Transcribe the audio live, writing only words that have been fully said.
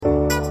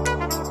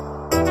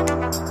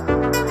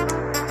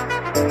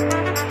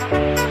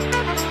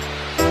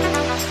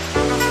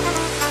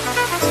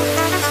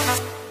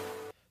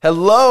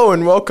Hello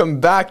and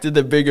welcome back to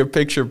the Bigger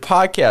Picture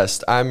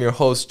Podcast. I'm your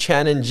host,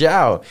 Channin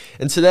Zhao.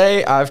 And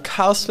today I have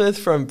Kyle Smith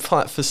from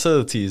Plant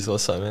Facilities.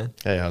 What's up, man?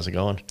 Hey, how's it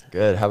going?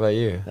 Good. How about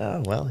you?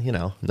 Well, you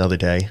know, another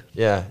day.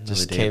 Yeah,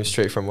 just came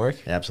straight from work?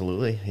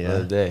 Absolutely. Yeah.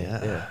 Another day.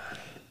 Yeah.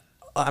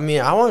 I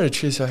mean, I want to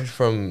trace back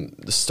from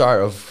the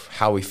start of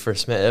how we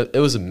first met. It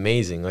was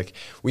amazing. Like,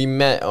 we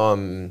met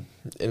in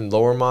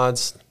Lower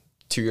Mods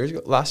 2 years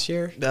ago, last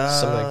year,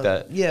 something like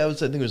that. Yeah, I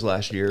think it was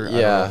last year. Yeah,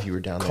 I don't know if you were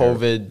down there.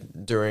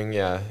 COVID during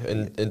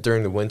and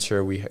during the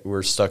winter we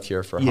were stuck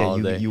here for a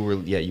holiday. You were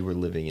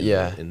living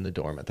in the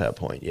dorm at that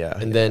point. Yeah,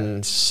 and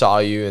then saw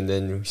you, and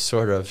then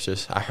sort of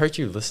just I heard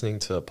you listening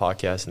to a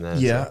podcast, and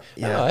then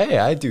oh, hey,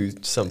 I do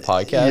some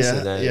podcasts,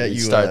 and then you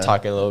started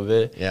talking a little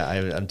bit. Yeah,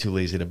 I'm too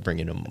lazy to bring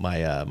in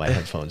my my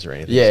headphones or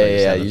anything.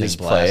 Yeah, you just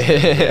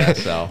play.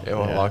 So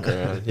walk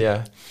around.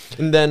 Yeah,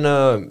 and then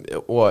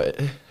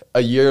a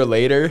year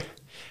later,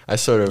 I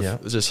sort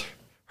of just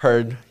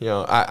heard,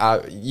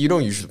 you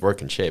don't usually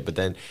work in Shea, but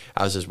then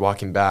I was just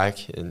walking back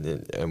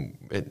and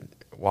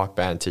walked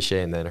back into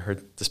Shea, and then I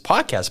heard this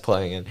podcast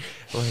playing, and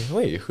I'm like,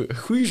 wait,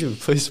 who usually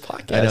plays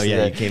podcasts? I know,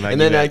 yeah, you came out. And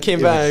then I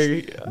came back.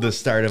 The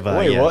start of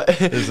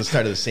what? It was the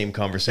start of the same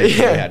conversation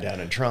we had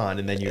down in Tron,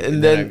 and then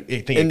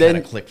I think it kind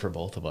of clicked for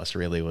both of us.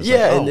 Really, was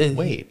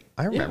wait,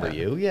 I remember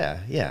you.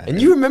 Yeah.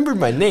 And you remembered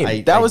my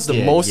name. That was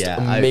the most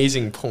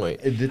amazing point.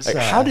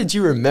 How did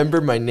you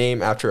remember my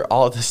name after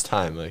all this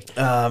time?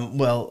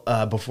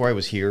 Before I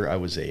was here, I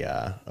was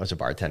a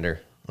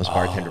bartender. I was a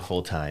bartender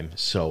full time.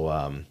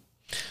 So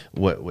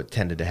what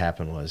tended to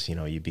happen was,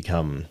 you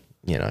become,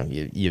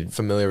 you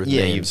familiar with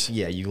names.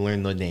 You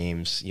learn the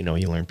names. You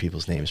learn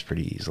people's names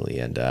pretty easily,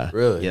 and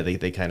really,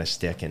 they kind of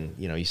stick. And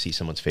you see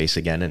someone's face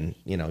again, and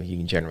you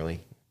can generally.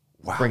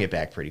 Wow. Bring it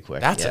back pretty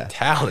quick. That's a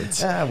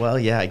talent.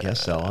 I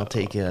guess so. I'll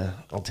take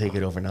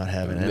it over not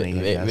having any.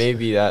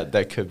 Maybe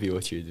that could be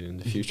what you do in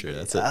the future.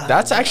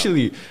 That's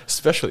actually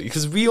special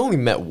because we only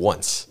met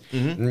once,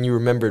 and you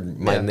remembered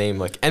my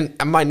name. And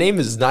my name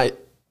is not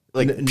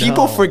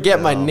people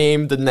forget my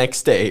name the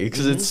next day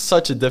because it's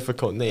such a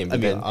difficult name. I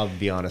mean, I'll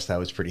be honest. I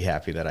was pretty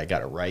happy that I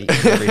got it right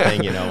and everything.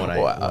 When I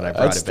brought it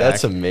back.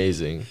 That's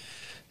amazing.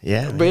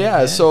 Yeah.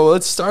 But so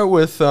let's start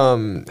with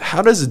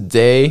how does a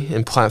day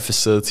in plant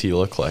facility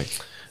look like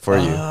for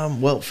you?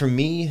 Well, for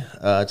me,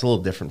 it's a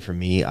little different for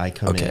me. I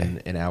come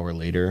in an hour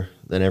later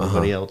than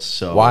everybody else.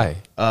 So why?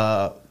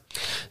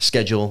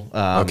 Schedule.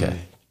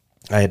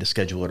 I had to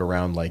schedule it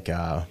around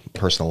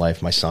personal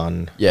life, my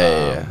son.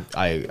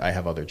 I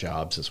have other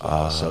jobs as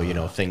well.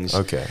 So,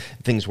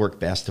 things work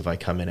best if I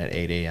come in at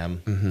 8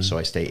 a.m. So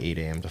I stay 8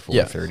 a.m. to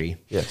 4:30.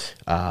 Yes.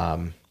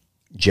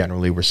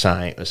 Generally, we're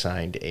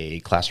assigned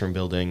a classroom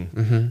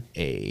building,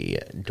 a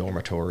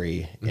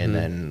dormitory, and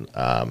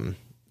then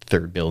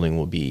third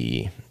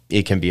building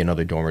it can be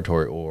another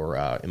dormitory, or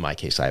in my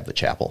case, I have the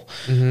chapel.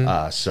 We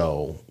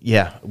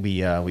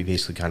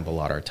basically kind of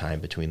allot our time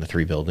between the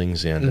three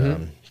buildings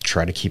and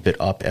try to keep it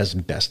up as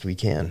best we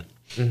can.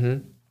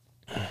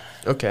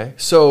 Okay.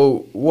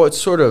 So what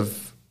sort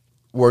of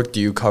work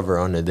do you cover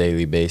on a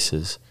daily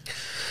basis?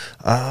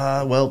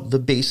 Well, the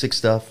basic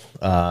stuff,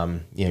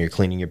 you're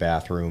cleaning your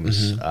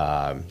bathrooms,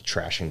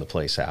 trashing the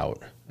place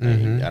out.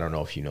 I don't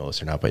know if you know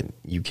this or not, but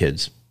you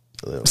kids,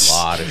 a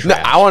lot of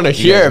trash. I want to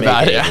hear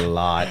about it. A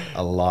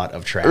lot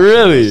of trash.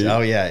 Really?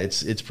 Oh yeah,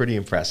 it's pretty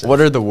impressive. What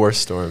are the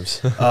worst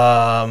storms?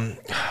 A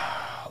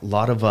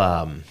lot of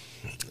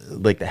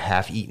the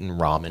half-eaten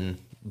ramen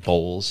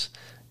bowls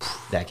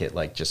that get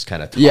just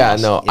kind of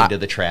tossed into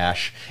the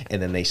trash,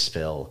 and then they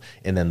spill,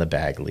 and then the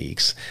bag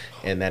leaks,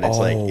 and then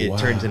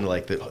it's turns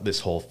into this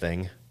whole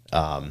thing.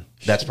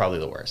 That's probably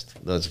the worst.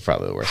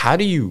 How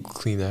do you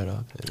clean that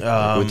up?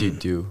 What do you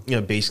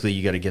do? Basically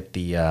you got to get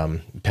the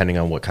depending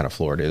on what kind of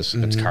floor it is.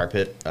 If it's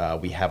carpet,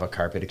 we have a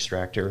carpet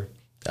extractor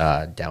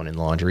down in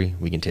laundry.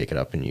 We can take it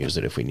up and use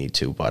it if we need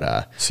to.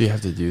 But so you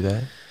have to do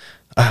that.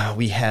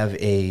 We have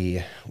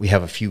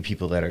a few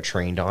people that are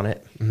trained on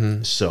it.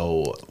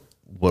 So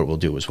what we'll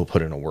do is we'll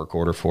put in a work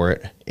order for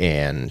it,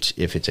 and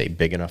if it's a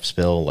big enough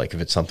spill, if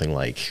it's something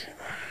a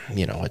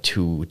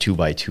 2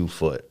 by 2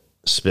 foot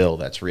spill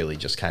that's really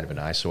just kind of an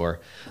eyesore,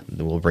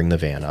 then we'll bring the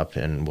van up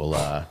and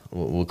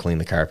we'll clean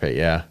the carpet.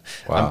 Yeah.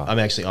 Wow. I'm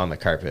actually on the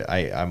carpet.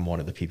 I'm one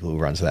of the people who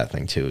runs that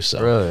thing too.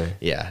 So really,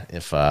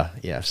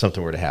 if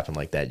something were to happen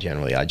like that,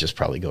 generally I'd just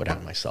probably go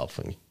down myself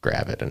and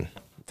grab it and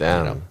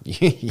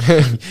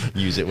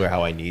use it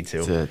how I need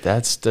to. Dude,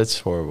 that's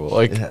horrible.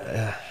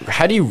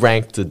 How do you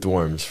rank the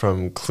dorms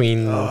from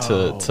clean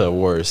to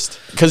worst?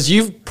 Because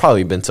you've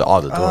probably been to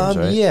all the dorms,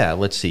 right? Yeah,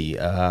 let's see.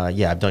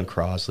 I've done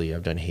Crosley,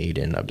 I've done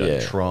Hayden, I've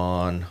done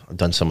Tron, I've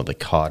done some of the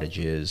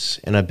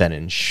cottages, and I've been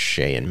in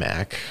Shea and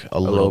Mac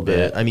a little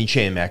bit. I mean,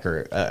 Shea and Mac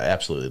are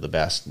absolutely the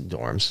best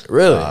dorms.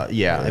 Really?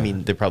 Yeah. I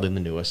mean, they're probably the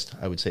newest.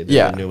 I would say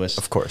they're the newest.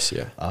 Of course,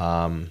 yeah.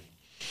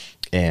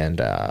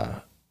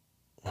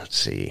 Let's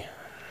see.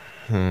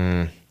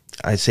 I'd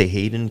say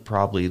Hayden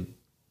probably,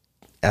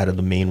 out of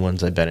the main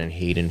ones I've been in,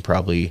 Hayden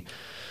probably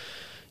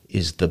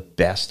is the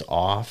best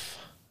off.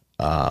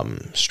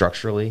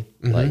 structurally.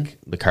 Like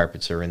the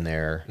carpets are in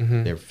there.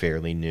 They're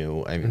fairly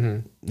new. I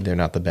mean, they're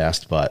not the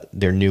best, but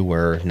they're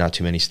newer, not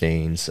too many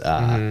stains.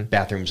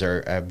 Bathrooms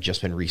have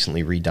just been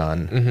recently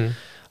redone.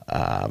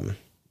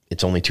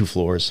 It's only 2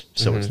 floors,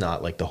 so it's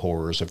not like the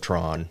horrors of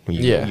Tron.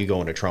 You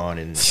go into Tron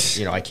and,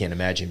 I can't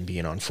imagine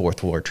being on 4th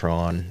floor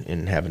Tron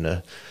and having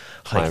to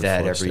hike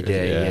that every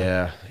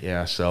day.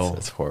 Yeah. So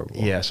it's horrible.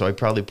 Yeah. So I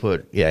probably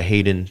put,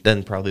 Hayden,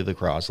 then probably the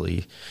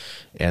Crosley,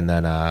 and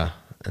then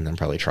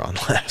probably Tron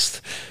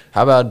last.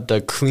 How about the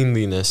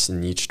cleanliness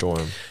in each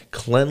dorm?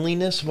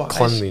 Cleanliness-wise?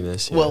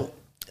 Cleanliness, yeah. Well,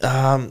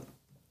 I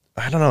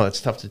don't know. It's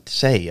tough to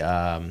say.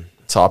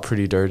 It's all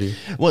pretty dirty.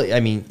 Well, I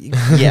mean,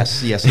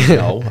 yes and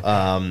no.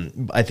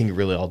 I think it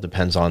really all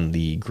depends on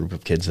the group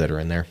of kids that are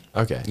in there.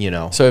 Okay.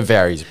 So it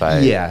varies by...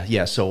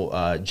 Yeah.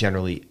 So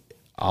generally,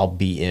 I'll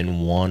be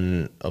in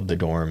one of the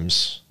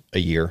dorms a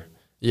year.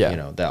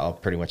 Yeah. That I'll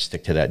pretty much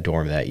stick to that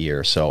dorm that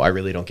year. So I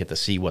really don't get to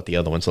see what the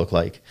other ones look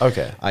like.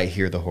 Okay. I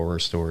hear the horror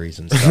stories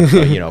and stuff,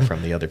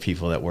 from the other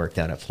people that work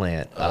down at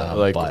plant.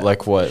 Like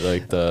what?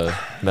 Like the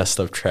messed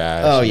up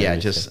trash? Oh, yeah.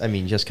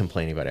 Just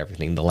complaining about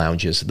everything. The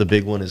lounges. The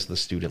big one is the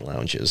student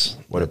lounges.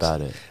 What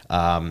about it?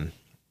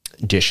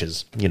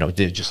 Dishes.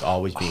 They're just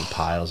always being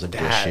piles of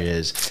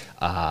dishes.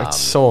 It's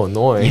so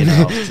annoying.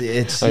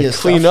 It's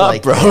clean up,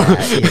 like bro.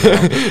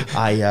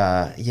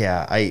 I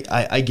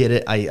get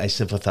it. I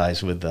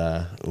sympathize with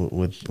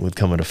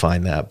coming to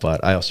find that,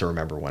 but I also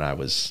remember when I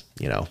was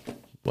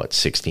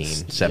 16,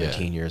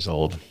 17 years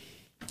old.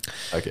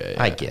 Okay,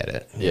 I get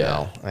it.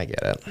 I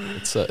get it.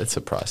 It's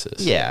a process.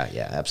 Yeah,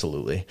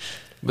 absolutely.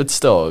 But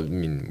still, I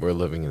mean, we're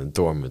living in a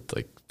dorm with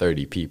like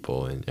 30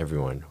 people, and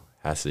everyone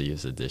has to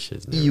use the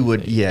dishes. You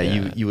would,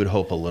 you would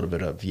hope a little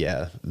bit of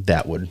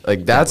that would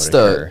like that's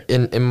the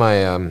in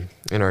my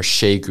in our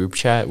Shea group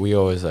chat, we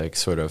always like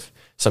sort of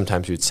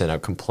sometimes we'd send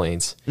out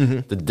complaints.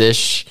 The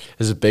dish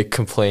is a big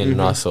complaint, and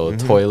also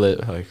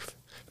toilet, like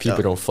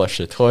people don't flush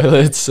their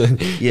toilets.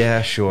 And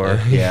yeah,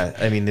 sure, yeah.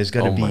 I mean, there's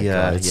gonna be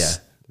I've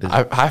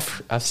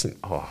seen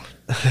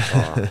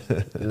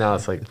now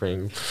it's like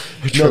bringing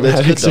no,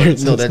 that's good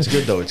though. No, that's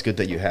good though. It's good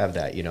that you have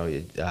that.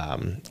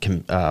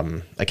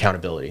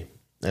 Accountability.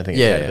 I think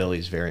accountability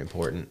is very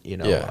important.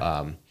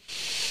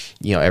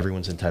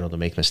 Everyone's entitled to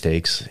make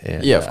mistakes.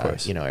 And, of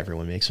course.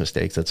 Everyone makes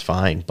mistakes. That's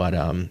fine. But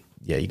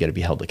you got to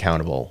be held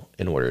accountable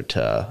in order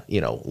to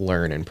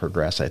learn and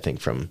progress. I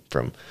think from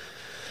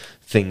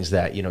things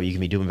that you can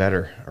be doing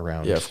better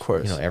around. Yeah, of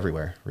course.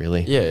 Everywhere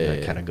really.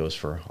 It kind of goes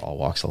for all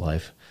walks of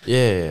life.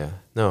 Yeah.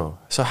 No.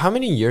 So how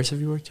many years have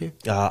you worked here?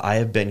 I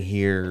have been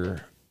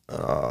here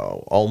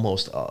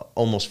almost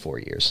 4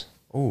 years.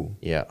 Oh,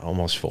 yeah,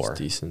 almost 4. That's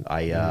decent.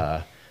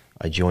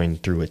 I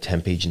joined through a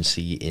temp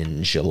agency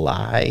in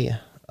July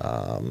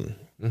of,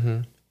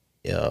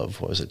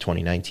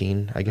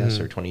 2019, I guess,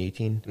 or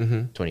 2018?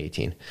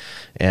 2018.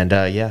 And,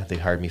 they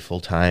hired me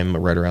full-time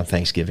right around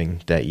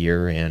Thanksgiving that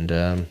year, and,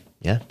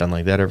 been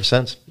like that ever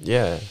since.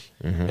 Yeah.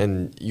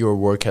 And your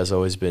work has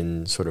always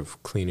been sort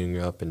of cleaning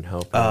up and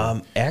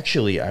helping?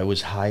 Actually, I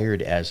was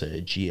hired as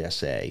a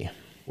GSA.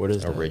 What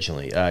is that?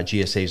 Originally,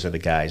 GSAs are the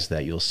guys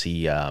that you'll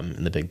see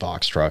in the big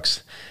box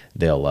trucks.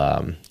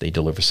 They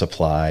deliver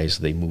supplies,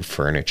 they move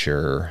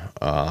furniture,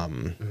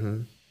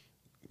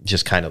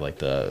 just kind of like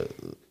the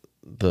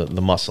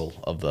muscle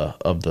of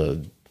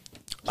the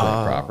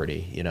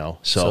property,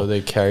 So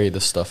they carry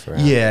the stuff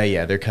around.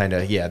 Yeah, they're kind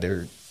of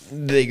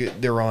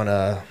they're on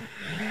a,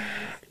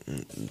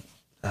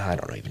 I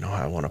don't even know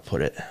how I want to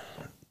put it.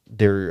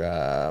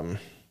 They're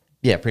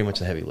pretty much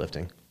the heavy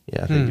lifting.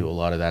 Yeah, they do a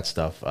lot of that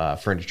stuff.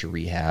 Furniture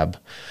rehab.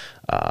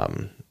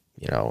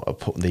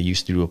 They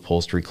used to do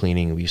upholstery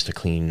cleaning. We used to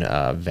clean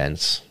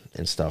vents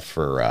and stuff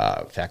for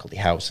faculty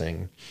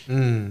housing.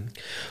 A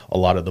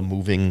lot of the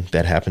moving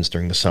that happens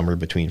during the summer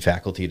between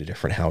faculty to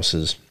different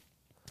houses.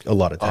 A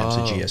lot of times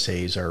the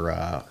GSAs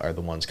are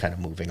the ones kind of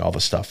moving all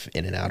the stuff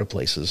in and out of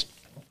places.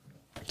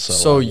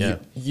 So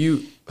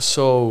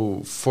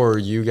for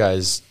you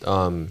guys,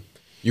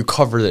 you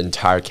cover the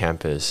entire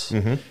campus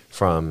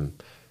from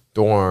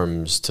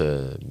dorms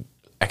to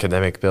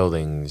academic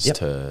buildings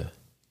to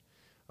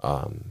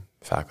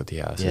faculty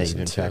houses. Yeah,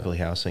 even faculty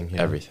housing.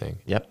 Yeah. Everything.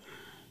 Yep.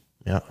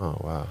 Yeah. Oh,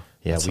 wow.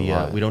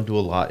 Yeah, we don't do a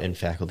lot in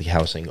faculty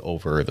housing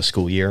over the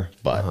school year,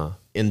 but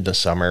in the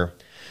summer,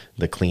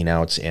 the clean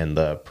outs and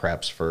the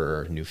preps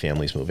for new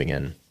families moving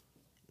in,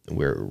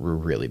 we're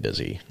really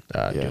busy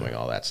doing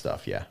all that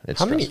stuff. Yeah. It's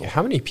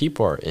how many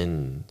people are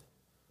in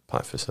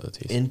plant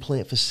facilities? In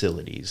plant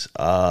facilities,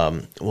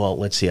 well,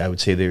 let's see. I would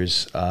say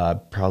there's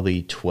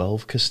probably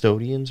 12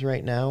 custodians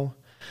right now.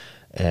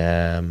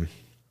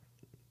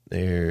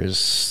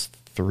 There's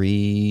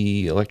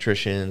 3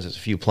 electricians, there's a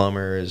few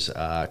plumbers,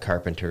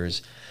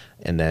 carpenters,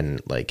 and then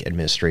like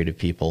administrative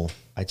people.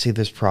 I'd say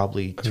there's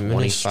probably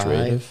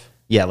 25.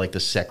 Yeah, like the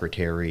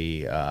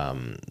secretary,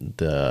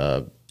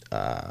 the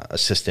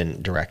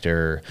assistant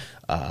director.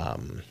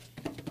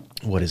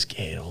 What is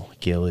Gail?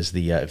 Gail is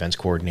the events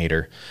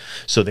coordinator.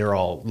 So they're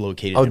all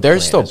located. They're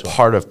still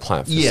part of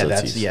plant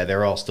facilities.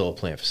 They're all still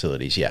plant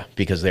facilities. Yeah,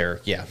 because they're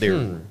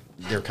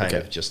they're kind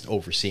of just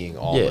overseeing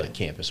all the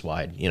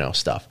campus-wide,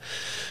 stuff.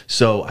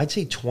 So I'd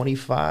say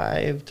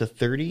 25 to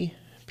 30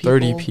 people.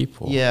 30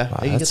 people. Yeah. Wow,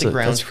 You get the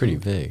grounds that's pretty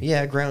crew. big.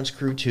 Yeah, grounds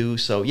crew too.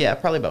 So yeah,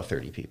 probably about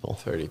 30 people.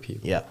 30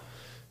 people. Yeah.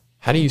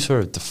 How do you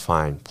sort of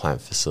define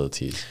plant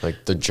facilities?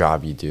 Like the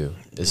job you do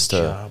is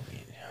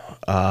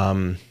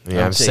I'm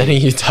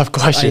sending you tough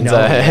questions.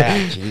 I know,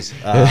 yeah, geez.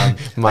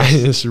 Mine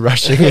is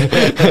rushing.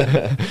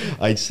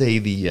 I'd say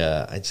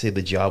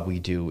the job we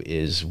do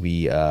is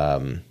we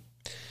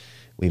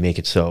make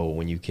it so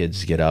when you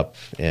kids get up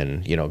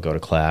and go to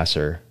class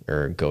or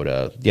go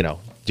to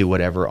do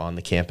whatever on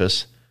the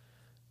campus,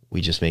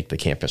 we just make the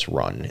campus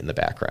run in the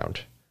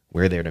background.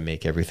 We're there to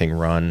make everything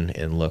run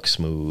and look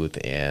smooth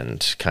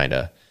and kind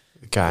of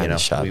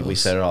we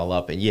set it all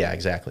up, and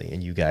exactly.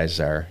 And you guys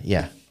are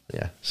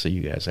so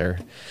you guys are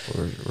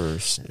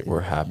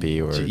we're happy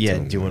or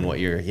doing what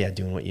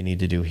you need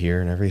to do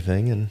here and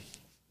everything,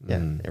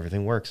 and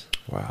everything works.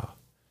 Wow.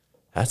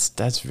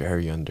 That's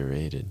very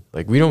underrated.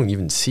 Like we don't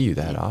even see you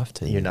that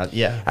often. You're not,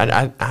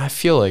 And I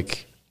feel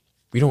like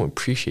we don't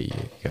appreciate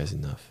you guys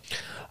enough.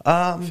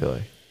 I feel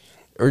like,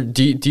 or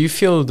do you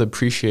feel the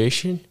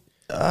appreciation?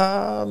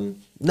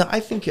 No,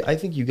 I think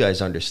you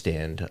guys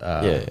understand.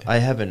 I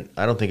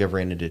don't think I've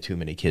ran into too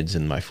many kids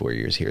in my 4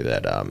 years here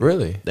that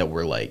really that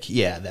were like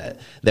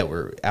that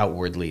were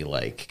outwardly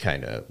like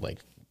kind of like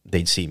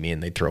they'd see me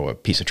and they'd throw a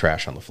piece of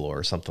trash on the floor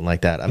or something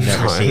like that. I've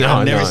never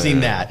seen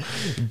that.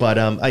 But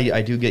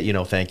I do get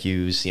thank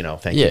yous,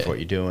 thank you for what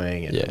you're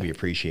doing, and we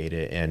appreciate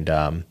it. And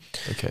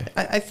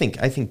I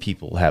think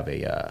people have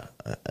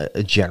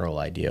a general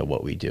idea of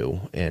what we do,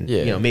 and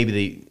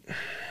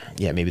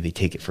maybe they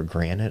take it for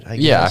granted. I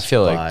guess. I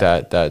feel like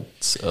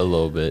that's a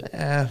little bit.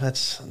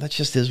 That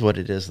just is what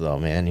it is, though,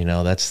 man.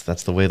 That's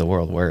the way the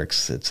world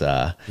works. It's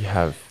you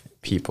have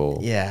people.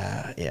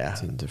 Yeah.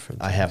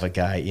 Different. I have a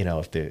guy.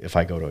 If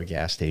I go to a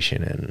gas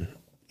station and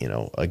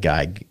a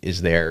guy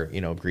is there,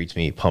 greets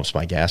me, pumps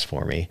my gas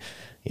for me,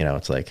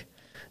 it's like,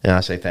 I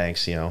say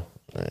thanks,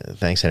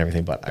 thanks and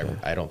everything, but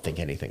I don't think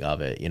anything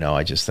of it.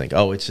 I just think,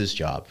 oh, it's his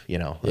job.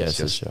 It's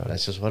his job.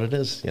 That's just what it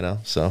is.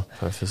 So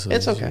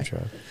it's okay.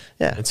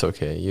 Yeah, it's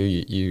okay. You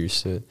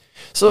used to it.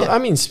 So I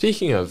mean,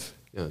 speaking of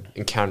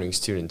encountering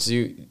students, do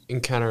you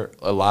encounter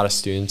a lot of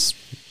students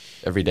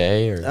every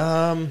day, or?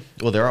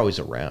 Well, they're always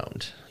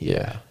around.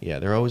 Yeah,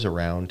 they're always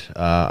around.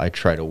 I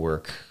try to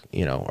work,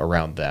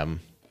 around them.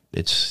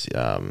 It's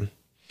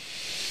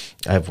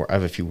I have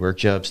a few work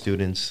job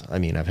students. I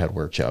mean, I've had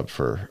work job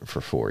for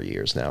 4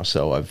 years now,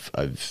 so I've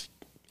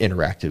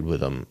interacted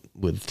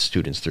with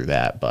students through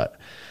that, but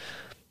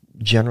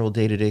general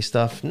day-to-day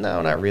stuff,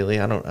 no, not really.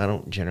 I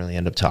don't generally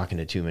end up talking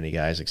to too many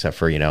guys, except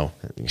for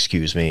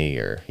excuse me,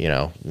 or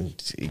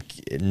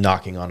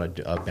knocking on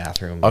a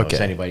bathroom. Okay.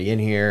 Is anybody in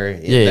here?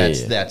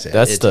 That's it.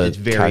 It's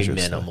very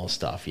minimal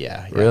stuff.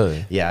 Yeah.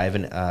 Really? Yeah, I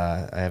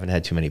haven't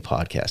had too many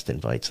podcast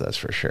invites, that's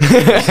for sure.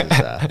 This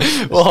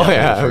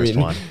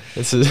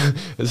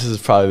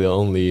is probably the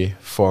only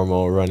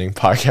formal running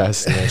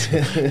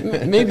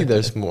podcast. Maybe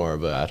there's more,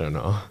 but I don't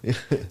know.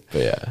 But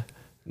yeah.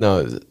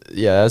 No,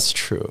 that's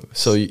true.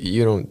 So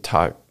you don't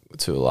talk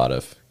to a lot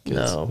of kids?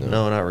 No,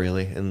 not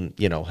really. And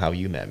how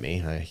you met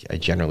me, I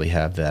generally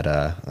have that.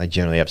 I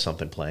generally have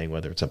something playing,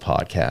 whether it's a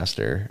podcast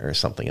or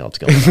something else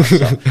going on.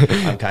 So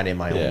I'm kind of in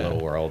my own little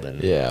world,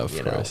 and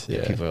of course,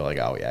 people are like,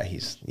 oh yeah,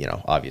 he's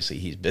obviously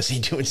he's busy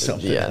doing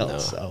something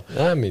else. No.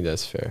 So I mean,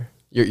 that's fair.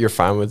 You're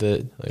fine with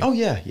it? Like, oh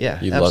yeah,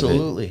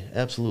 absolutely.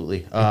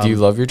 Do you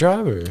love your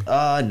job, or?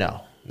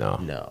 No,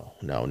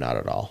 not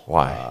at all.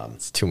 Why?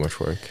 It's too much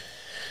work.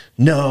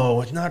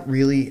 No, not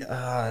really.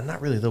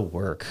 Not really the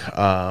work.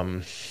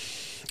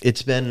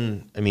 It's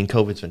been. I mean,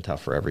 COVID's been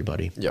tough for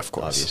everybody. Yeah, of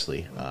course.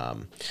 Obviously.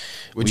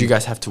 Would you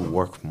guys have to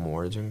work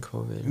more during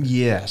COVID?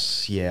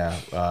 Yes. Yeah.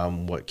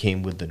 What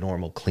came with the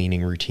normal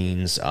cleaning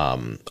routines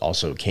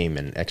also came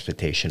an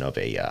expectation of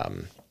a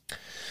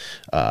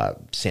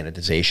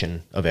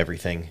sanitization of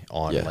everything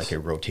on like a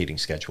rotating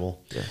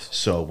schedule. Yes.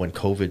 So when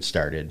COVID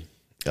started,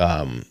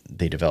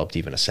 they developed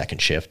even a second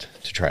shift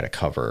to try to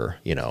cover,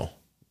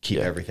 keep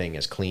everything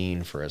as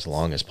clean for as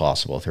long as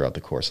possible throughout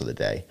the course of the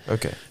day.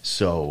 Okay.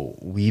 So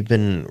we've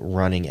been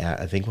running at,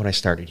 I think when I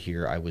started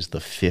here, I was the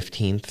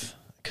 15th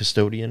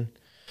custodian,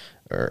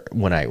 or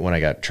when I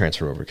got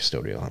transferred over to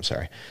custodial, I'm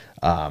sorry.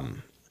 I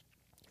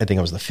think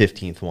I was the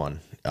 15th one.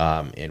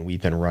 And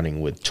we've been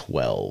running with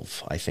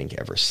 12, I think,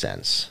 ever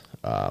since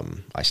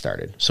I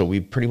started. So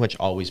we've pretty much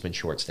always been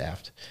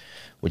short-staffed,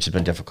 which has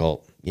been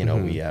difficult.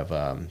 We have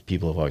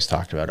people have always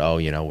talked about,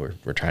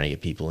 we're trying to get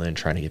people in,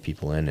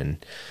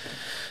 and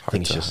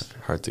hard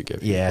to get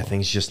people. Yeah,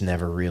 things just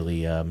never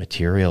really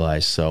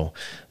materialize. So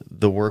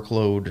the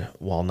workload,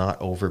 while not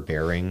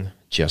overbearing,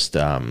 just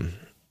it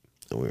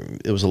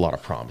was a lot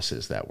of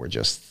promises that were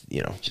just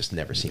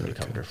never seemed to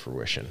come to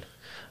fruition.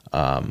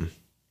 So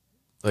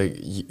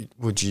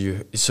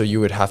you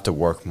would have to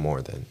work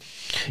more then?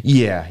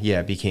 Yeah,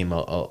 it became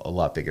a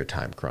lot bigger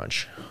time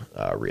crunch,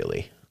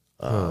 really.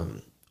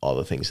 All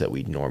the things that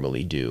we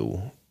normally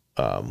do,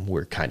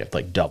 we're kind of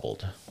like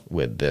doubled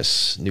with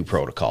this new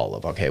protocol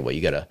of, okay, well,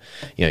 you gotta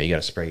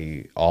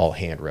spray all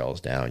handrails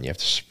down. You have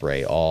to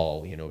spray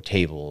all,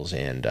 tables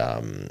and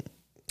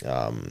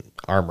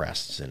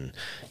armrests, and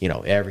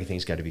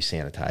everything's got to be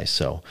sanitized.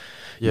 So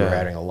you're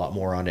adding a lot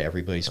more onto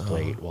everybody's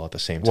plate, while at the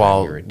same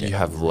time you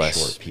have less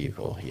short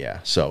people. Yeah,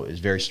 so it's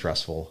very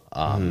stressful.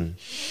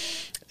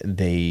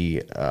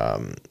 They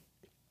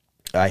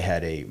I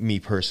had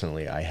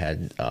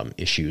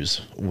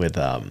issues with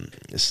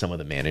some of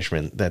the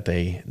management that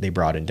they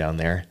brought in down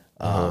there.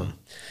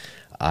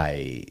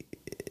 I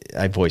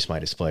voiced my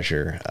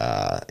displeasure,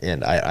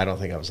 and I don't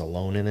think I was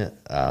alone in it.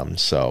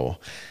 So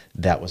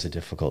that was a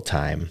difficult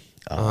time.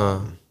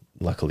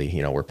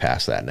 Luckily, we're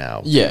past that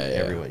now. Yeah,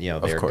 everyone,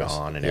 they're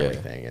gone and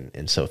everything,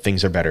 and so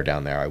things are better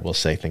down there. I will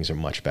say things are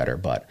much better,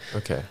 but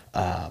okay.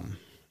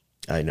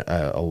 I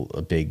know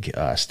a big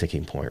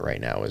sticking point right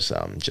now is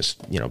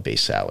just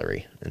base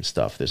salary and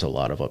stuff. There's a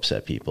lot of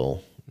upset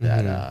people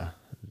that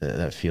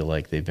that feel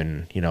like they've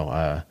been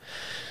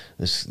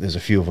there's a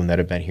few of them that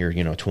have been here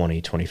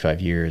 20, 25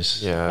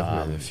 years.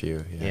 Yeah, I've met a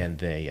few. Yeah. And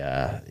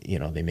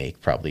they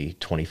make probably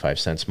 25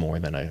 cents more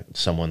than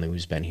someone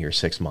who's been here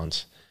 6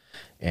 months,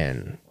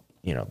 and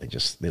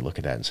they look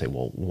at that and say,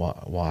 well,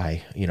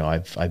 why?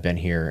 I've been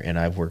here and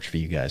I've worked for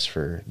you guys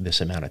for this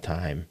amount of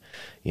time,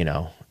 and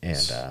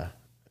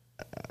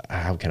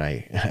how can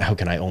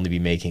I only be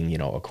making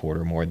a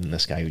quarter more than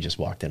this guy who just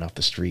walked in off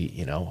the street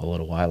a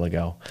little while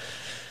ago?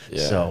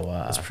 Yeah, so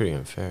that's pretty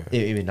unfair.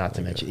 Not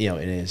to mention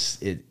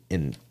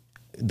in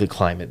the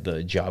climate,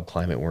 the job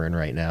climate we're in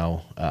right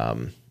now,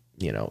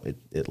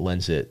 it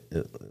lends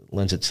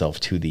itself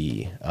to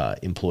the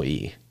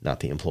employee, not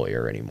the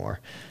employer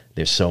anymore.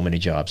 There's so many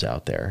jobs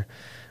out there.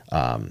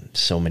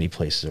 So many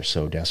places are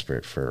so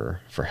desperate for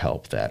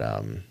help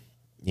that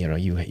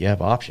you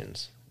have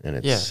options, and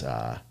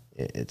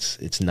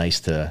it's nice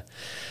to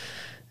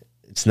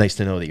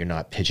know that you're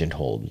not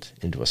pigeonholed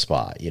into a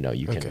spot. You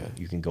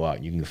can go out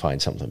and you can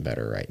find something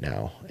better right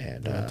now,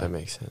 and that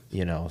makes sense.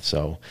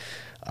 So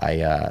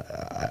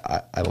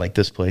I like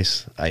this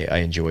place. I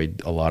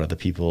enjoyed a lot of the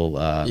people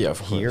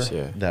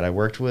that I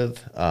worked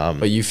with.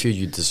 But you feel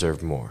you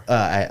deserve more.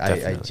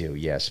 I do,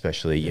 yeah.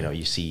 Especially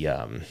you see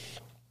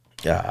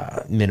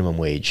minimum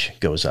wage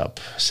goes up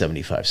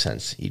 75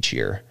 cents each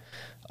year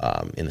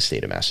in the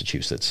state of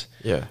Massachusetts.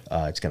 Yeah,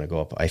 it's going to go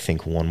up, I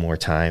think, one more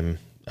time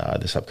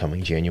this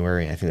upcoming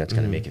January. I think that's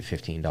going to make it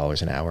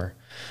 $15 an hour.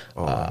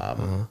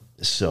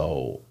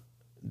 So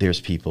there's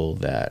people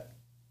that.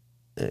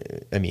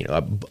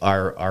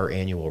 Our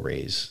annual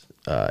raise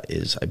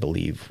is, I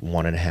believe,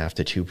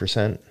 1.5% to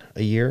 2%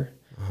 a year.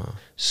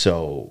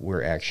 So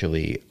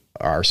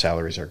our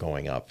salaries are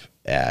going up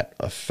at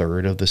a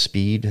third of the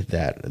speed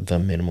that the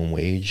minimum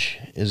wage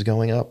is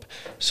going up.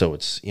 So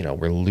it's,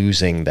 we're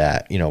losing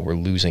that, we're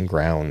losing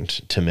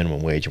ground to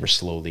minimum wage, and we're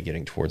slowly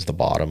getting towards the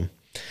bottom.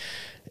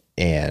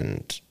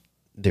 And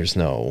there's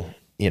no,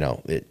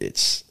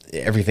 it's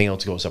everything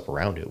else goes up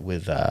around it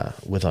with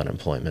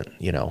unemployment.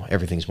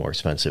 Everything's more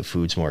expensive,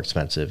 food's more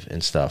expensive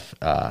and stuff.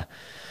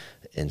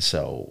 And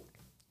so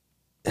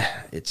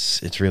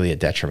it's really a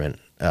detriment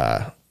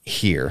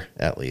here,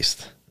 at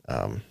least,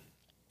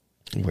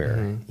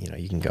 where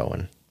you can go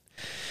and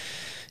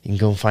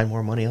find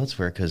more money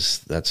elsewhere,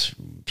 because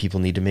people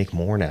need to make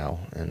more now.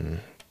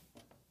 And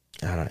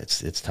I don't know,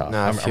 it's tough. No,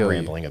 I'm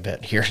rambling a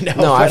bit here now.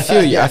 No, I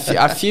feel you. I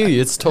feel you.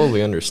 It's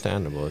totally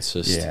understandable. It's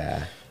just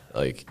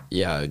I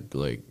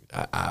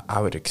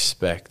would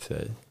expect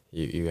that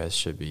you guys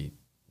should be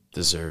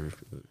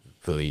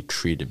deservedly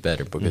treated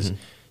better, because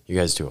you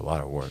guys do a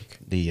lot of work.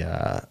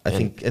 I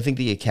think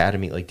the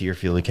academy, like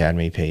Deerfield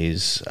Academy,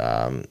 pays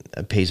about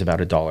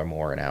 $1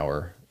 more an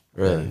hour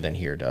than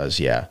here does.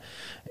 Yeah,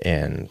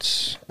 and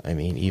I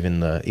mean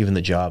even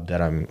the job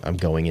that I'm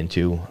going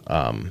into.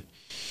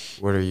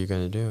 What are you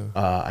going to do?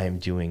 I am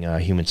doing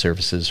human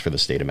services for the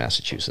state of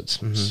Massachusetts.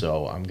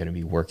 So I'm going to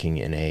be working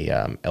in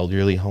a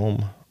elderly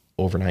home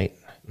overnight.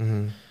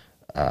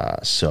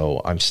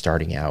 So I'm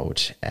starting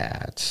out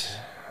at,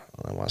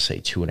 I want to say,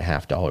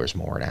 $2.50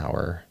 more an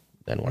hour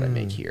than what I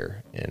make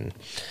here. And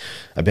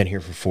I've been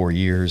here for 4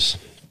 years,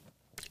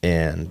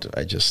 and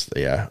I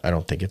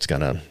don't think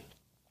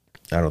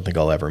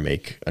I'll ever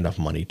make enough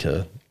money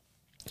to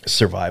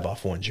survive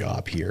off one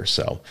job here.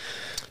 So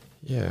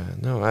yeah,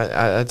 no, I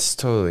that's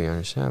totally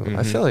understandable.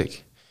 I feel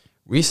like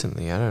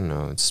recently, I don't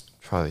know, it's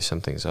probably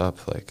something's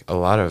up. Like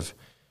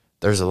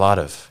there's a lot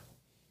of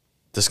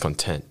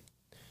discontent.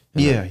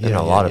 In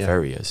a lot of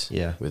areas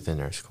within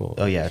our school.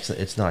 Oh yeah,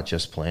 it's not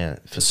just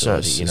plant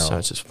facility. It's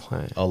not just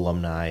plant.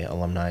 Alumni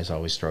is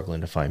always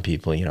struggling to find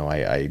people.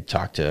 I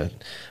talked to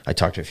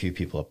a few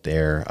people up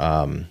there.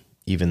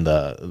 Even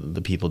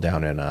the people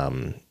down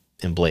in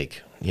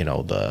Blake.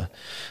 The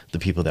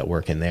people that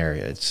work in there.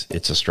 It's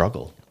a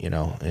struggle.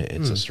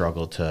 It's a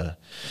struggle to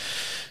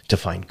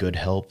find good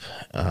help,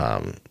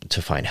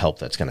 to find help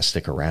that's going to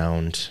stick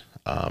around,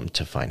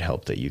 to find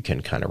help that you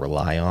can kind of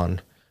rely on.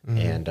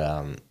 And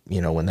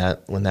when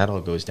that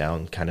all goes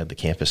down, kind of the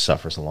campus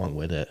suffers along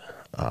with it,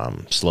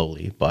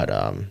 slowly. But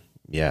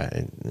yeah,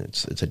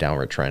 it's a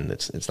downward trend.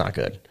 It's not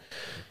good.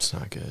 It's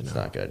not good. It's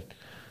not good.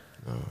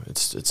 No,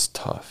 it's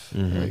tough,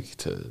 like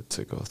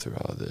to go through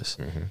all of this.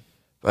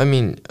 But I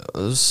mean,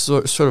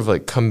 sort of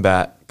like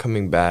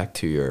coming back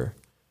to your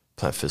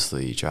plant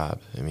facility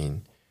job. I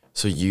mean,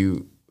 so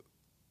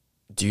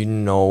do you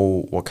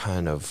know what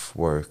kind of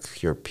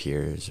work your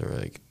peers, or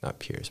like not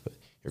peers, but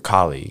your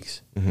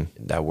colleagues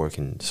that work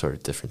in sort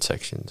of different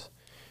sections?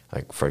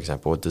 Like, for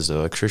example, what does the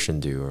electrician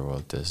do, or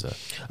what does the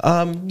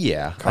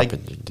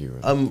carpenter do?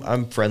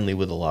 I'm friendly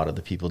with a lot of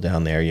the people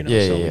down there, we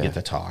get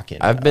to talk.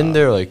 And, I've been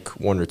there like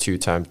 2 or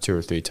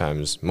 3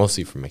 times,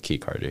 mostly for my key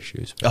card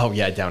issues. Oh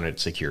yeah, down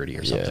at security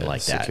or something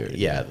like that.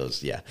 Yeah,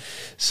 those. Yeah.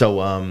 So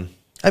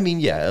I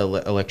mean,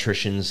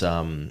 electricians.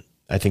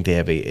 I think they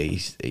have a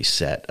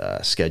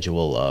set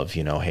schedule of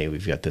hey,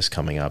 we've got this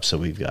coming up, so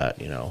we've got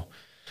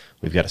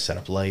we've got to set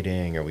up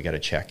lighting, or we got to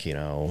check,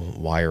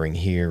 wiring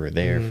here or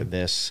there for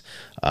this.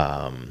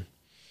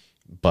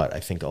 But I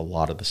think a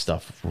lot of the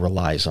stuff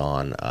relies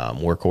on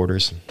work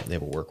orders. They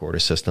have a work order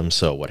system.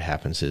 So what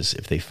happens is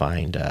if they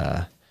find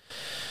a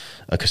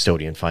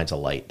custodian finds a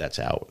light that's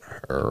out,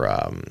 or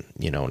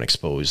an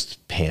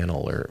exposed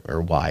panel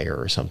or wire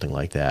or something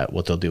like that,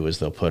 what they'll do is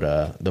they'll put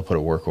a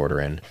work order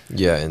in.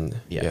 And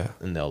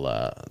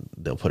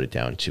they'll put it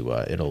down to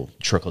it'll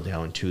trickle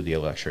down to the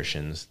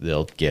electricians.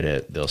 They'll get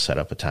it. They'll set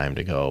up a time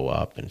to go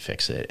up and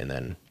fix it, and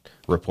then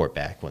report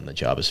back when the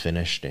job is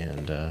finished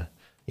and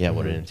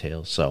what it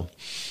entails. So,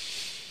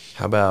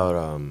 how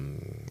about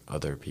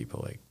other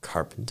people like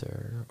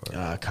carpenter?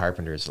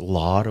 Carpenters, a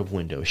lot of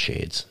window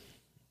shades.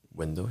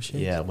 Window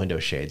shades? Yeah, window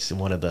shades.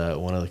 One of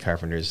the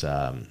carpenters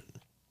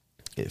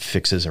it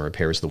fixes and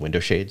repairs the window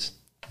shades.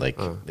 Like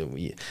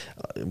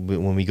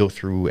when we go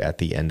through at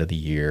the end of the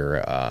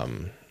year,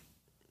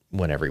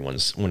 when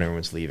everyone's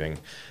leaving,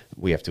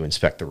 we have to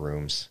inspect the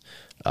rooms.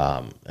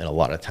 And a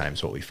lot of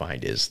times what we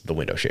find is the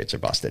window shades are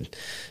busted,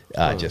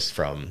 just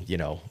from,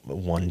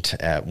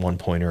 at one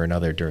point or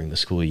another during the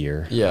school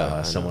year.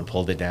 Yeah. Someone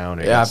pulled it down.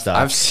 Or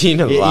I've seen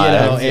it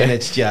live. And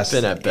it's just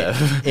been at Bev.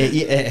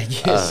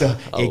 So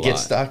it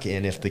gets stuck.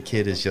 And if the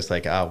kid is just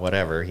like,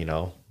 whatever,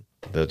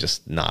 they'll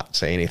just not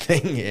say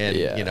anything,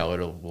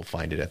 and we'll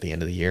find it at the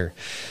end of the year.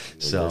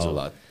 So there's a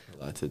lot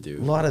to do. A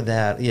lot of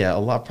that. Yeah.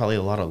 Probably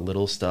a lot of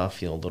little stuff,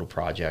 little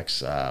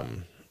projects,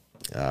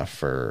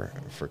 for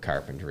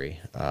carpentry.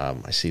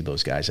 I see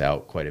those guys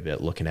out quite a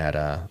bit looking at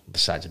the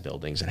sides of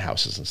buildings and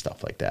houses and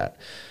stuff like that.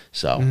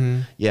 So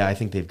I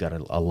think they've got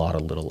a lot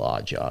of little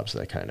odd jobs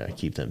that kind of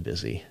keep them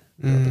busy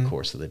throughout the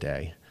course of the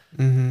day.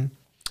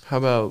 How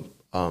about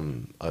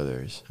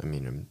others? I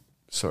mean,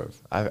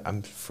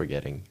 I'm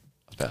forgetting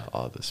about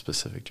all the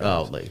specific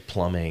jobs. Oh, like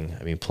plumbing.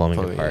 I mean,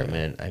 plumbing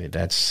department. Yeah. I mean,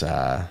 that's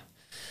I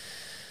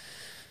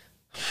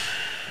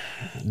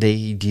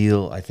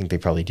think they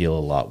probably deal a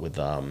lot with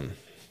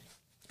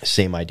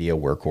same idea,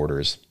 work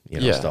orders,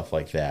 stuff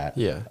like that.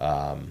 Yeah.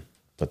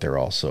 But they're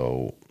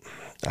also,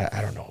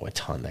 I don't know, a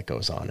ton that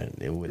goes on. And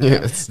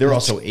they're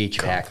also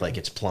HVAC, like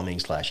it's plumbing /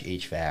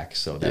 HVAC.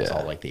 So that's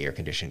all like the air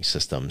conditioning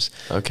systems.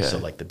 Okay. So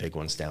like the big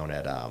ones down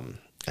at,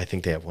 I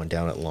think they have one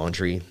down at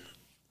laundry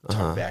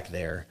back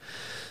there.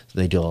 So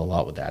they deal a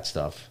lot with that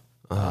stuff.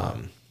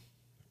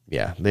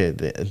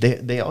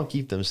 They all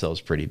keep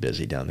themselves pretty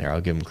busy down there. I'll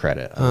give them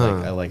credit.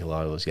 I like a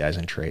lot of those guys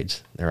in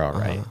trades. They're all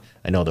right.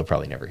 I know they'll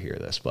probably never hear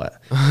this,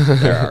 but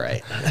they're all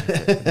right.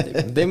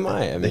 They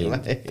might. I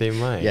mean, they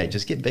might. Yeah,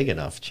 just get big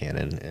enough,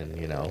 Channin, and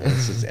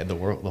the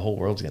whole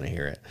world's gonna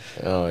hear it.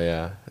 Oh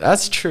yeah,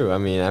 that's true. I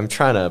mean, I'm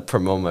trying to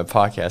promote my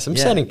podcast. I'm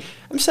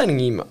sending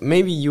email.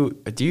 Maybe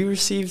do you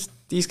receive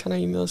these kind of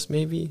emails?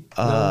 Maybe.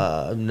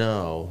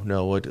 No.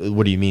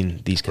 What do you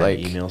mean these kind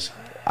of emails?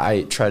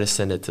 I try to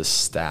send it to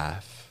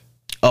staff.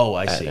 Oh,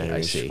 I see.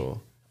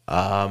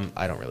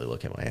 I don't really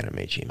look at my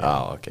NMH email.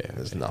 Oh, okay.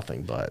 There's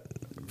nothing but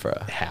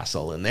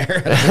hassle in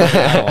there.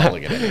 I won't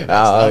look at any of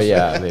that stuff.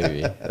 Yeah,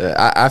 maybe.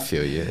 I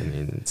feel you. I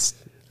mean, it's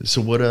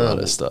so what? A lot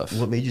of stuff.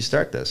 What made you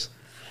start this?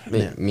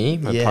 Me?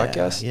 My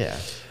podcast? Yeah.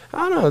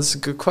 I don't know. It's a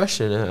good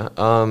question.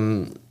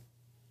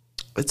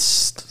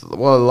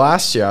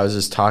 Last year I was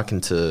just talking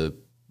to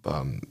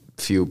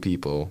few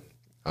people,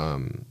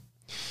 and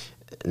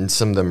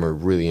some of them are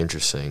really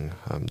interesting.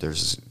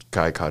 There's this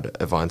guy called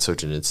Ivan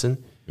Solzhenitsyn.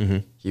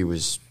 He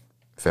was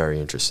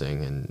very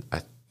interesting, and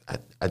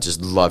I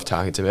just love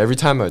talking to him. Every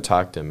time I would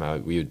talk to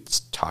him, we would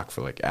talk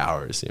for like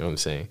hours. You know what I'm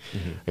saying?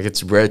 Like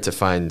it's rare to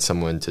find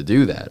someone to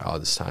do that all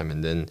this time.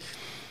 And then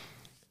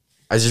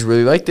I just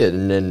really liked it.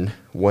 And then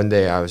one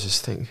day I was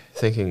just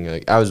thinking,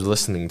 like I was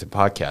listening to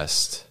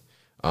podcasts,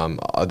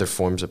 other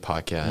forms of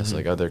podcasts,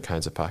 like other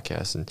kinds of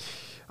podcasts, and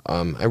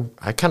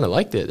I kind of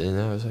liked it. And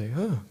I was like,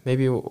 oh,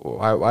 maybe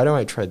why don't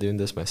I try doing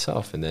this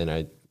myself? And then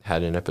I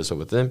had an episode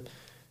with him.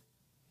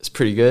 It's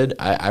pretty good.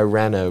 I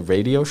ran a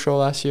radio show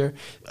last year.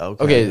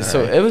 Okay,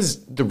 so it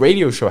was the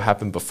radio show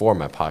happened before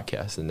my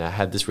podcast, and I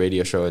had this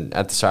radio show, and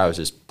at the start I was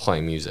just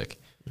playing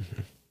music.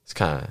 It's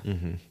kind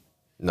of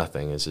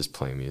nothing. It's just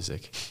playing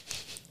music.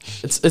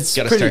 It's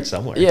got to start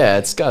somewhere. Yeah,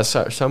 it's got to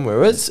start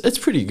somewhere. It's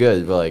pretty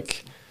good, but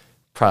like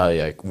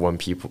probably like one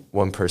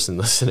person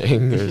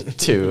listening or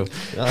two.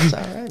 No, that's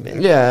all right,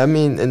 man. Yeah, I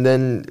mean, and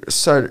then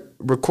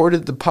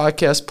recorded the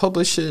podcast,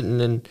 published it,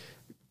 and then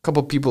a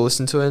couple people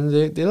listened to it and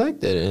they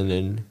liked it, and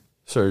then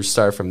sort of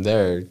started from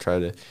there, try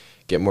to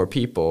get more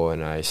people,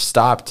 and I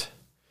stopped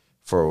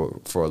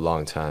for a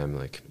long time.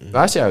 Like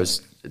actually,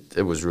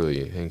 it was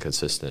really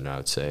inconsistent, I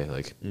would say.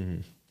 Like,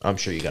 I'm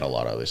sure you got a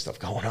lot of other stuff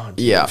going on.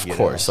 Too, yeah, of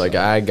course. Like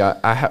I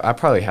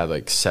probably had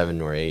like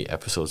 7 or 8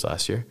 episodes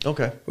last year.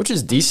 Okay, which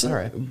is decent, all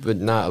right, but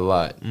not a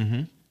lot.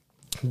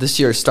 This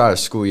year, start of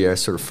school year, I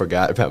sort of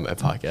forgot about my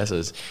podcast. I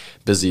was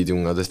busy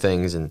doing other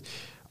things, and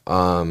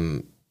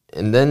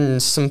then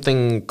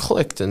something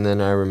clicked, and then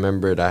I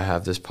remembered I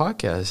have this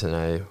podcast, and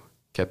I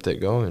kept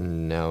it going.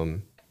 And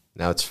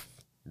now it's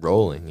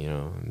rolling. You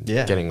know,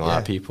 getting a lot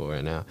of people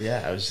right now.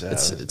 Yeah,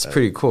 it's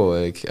pretty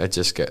cool. Like I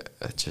just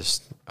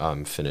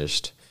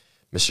finished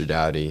Mr.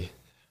 Dowdy.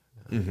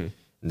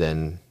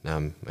 Then now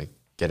I'm like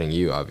getting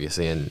you,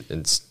 obviously, and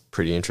it's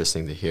pretty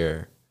interesting to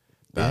hear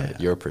about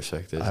your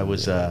perspective. I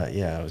was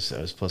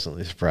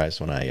pleasantly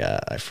surprised when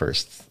I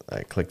first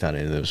clicked on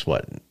it. And it was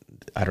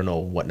I don't know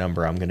what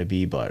number I'm going to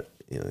be, but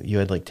you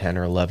had like 10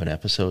 or 11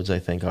 episodes, I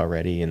think,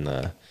 already on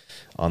the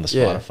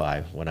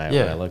Spotify. When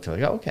I looked,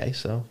 like, oh, okay,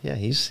 so yeah,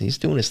 he's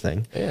doing his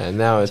thing. Yeah, and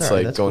now it's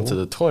like going to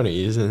the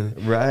 20s, and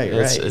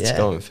it's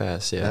going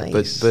fast. Yeah,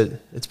 nice. but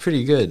it's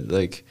pretty good.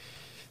 Like,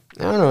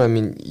 I don't know. I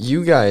mean,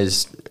 you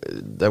guys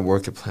that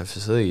work at plant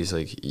facilities,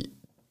 like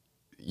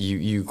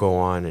you go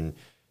on and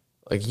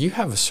like you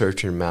have a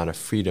certain amount of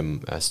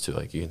freedom as to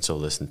like you can still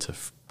listen to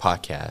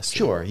podcasts,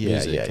 sure,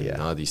 music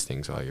and all these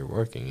things while you're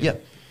working,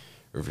 and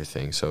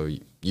everything. So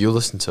you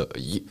listen to,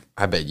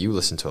 I bet you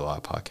listen to a lot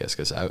of podcasts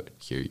because I would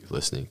hear you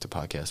listening to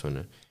podcasts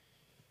when.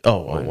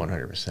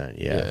 100%.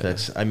 Yeah,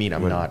 that's. I mean,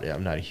 I'm not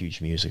a huge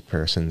music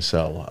person,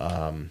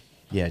 so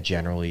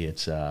generally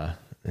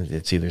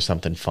it's either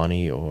something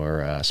funny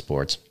or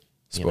sports.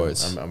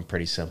 Sports. I'm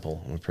pretty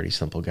simple. I'm a pretty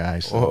simple guy.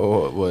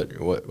 So.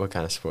 What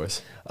kind of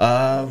sports?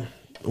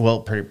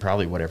 Well,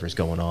 probably whatever's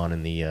going on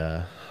in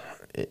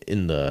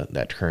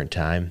that current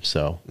time.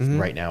 So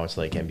right now it's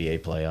like NBA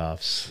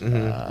playoffs.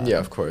 Yeah,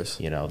 of course.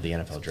 The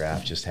NFL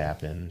draft just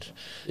happened.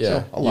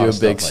 Yeah, so you a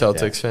big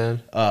Celtics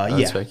fan?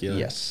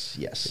 Yes.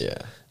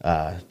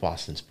 Yeah.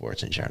 Boston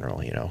sports in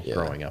general.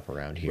 Growing up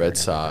around here. Red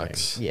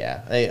Sox.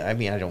 Yeah, I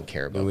mean I don't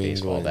care about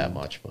baseball that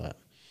much, but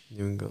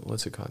New England.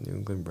 What's it called? New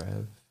England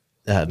Braves.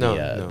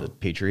 The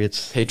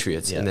Patriots.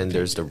 Yeah, and then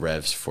there's the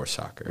Revs for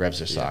soccer.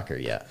 Revs are soccer,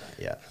 yeah.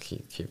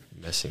 Keep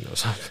messing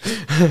those up.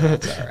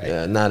 That's all right.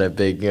 Yeah, not a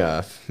big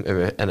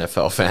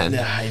NFL fan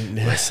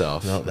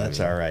myself. No, that's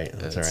all right.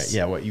 That's all right.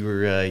 Yeah, what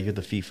you're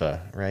the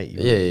FIFA, right?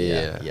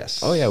 Yeah.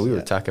 Yes. Oh yeah, we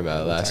were talking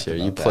about it last year.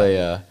 You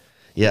play I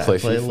play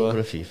FIFA? a little bit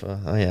of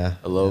FIFA. Oh yeah,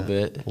 a little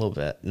bit. A little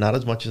bit. Not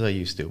as much as I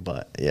used to,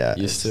 but yeah,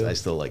 I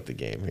still like the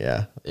game.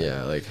 Yeah.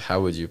 Yeah, like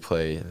how would you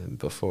play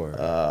before?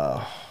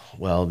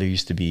 Well, there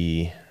used to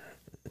be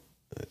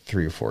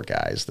 3 or 4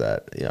 guys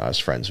that I was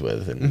friends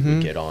with, and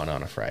we'd get on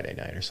a Friday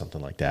night or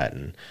something like that,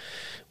 and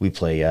we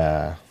play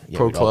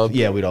pro club.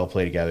 We'd all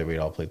play together. We'd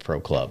all play pro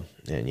club,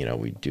 and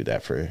we'd do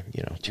that for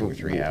 2 or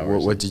 3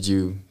 hours. What did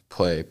you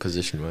play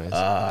position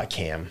wise?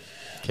 Cam.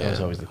 I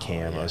was always the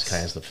cam. I was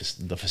kind of the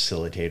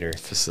facilitator.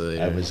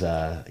 Facilitator. I was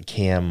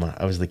cam.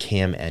 I was the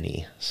cam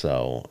any.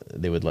 So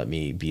they would let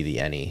me be the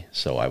any.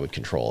 So I would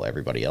control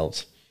everybody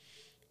else.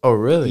 Oh,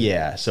 really?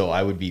 Yeah. So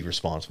I would be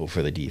responsible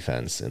for the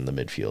defense and the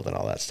midfield and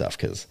all that stuff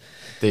because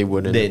they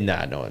wouldn't.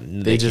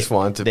 They just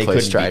wanted to play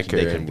striker.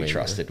 They couldn't be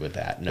trusted with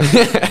that. No.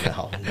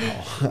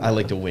 I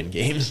like to win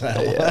games. I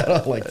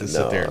don't like to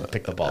sit there and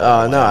pick the ball.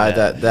 Oh no,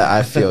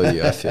 I feel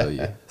you. I feel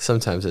you.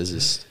 Sometimes it's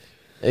just.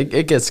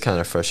 It gets kind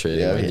of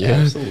frustrating when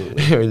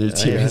your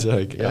teammates are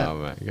like, oh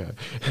my god,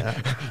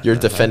 you're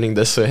defending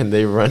this way and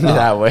they run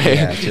that way.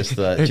 Yeah, just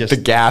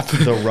the gap,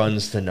 the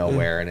runs to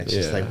nowhere, and it's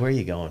just like, where are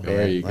you going?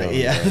 Where are you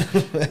going?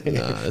 But we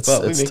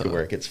make it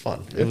work. It's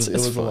fun. It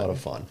was a lot of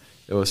fun.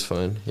 It was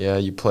fun. Yeah,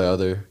 you play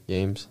other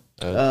games.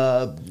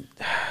 I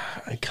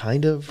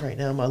kind of right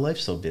now. My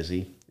life's so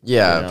busy.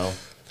 Yeah.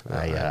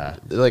 I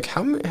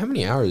how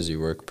many hours do you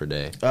work per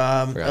day?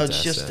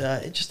 It's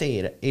just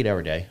 8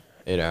 hour day.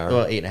 8 hours?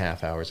 Well,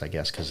 8.5 hours, I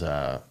guess, because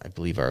I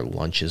believe our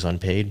lunch is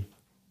unpaid.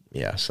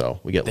 Yeah, so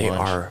we get lunch. They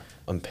are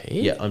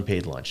unpaid? Yeah,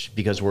 unpaid lunch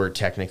because we're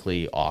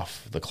technically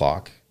off the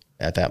clock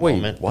at that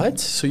moment. What?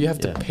 So you have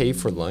to pay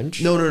for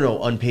lunch?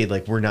 No, unpaid.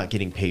 Like we're not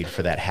getting paid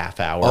for that half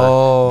hour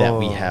that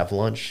we have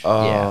lunch.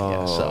 Oh,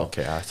 yeah. So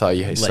okay, I thought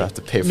you still have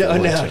to pay for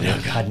lunch.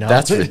 No, God, no.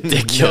 That's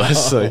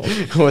ridiculous. Like,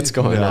 what's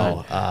going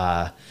on?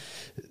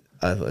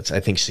 I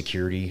think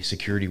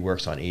security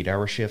works on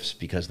 8-hour shifts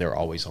because they're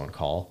always on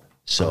call.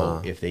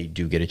 So if they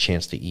do get a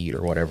chance to eat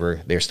or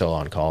whatever, they're still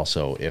on call.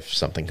 So if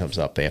something comes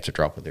up, they have to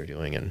drop what they're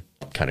doing and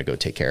kind of go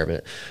take care of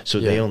it. So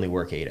they only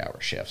work 8-hour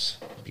shifts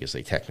because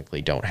they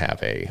technically don't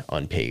have a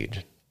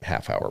unpaid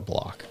half-hour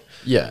block.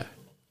 Yeah.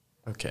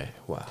 Okay.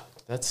 Wow.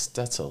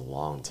 That's a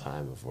long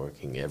time of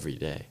working every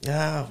day.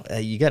 Yeah.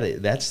 You got to.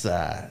 That's.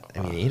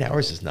 8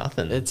 hours is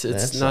nothing.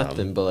 It's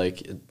nothing, but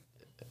like.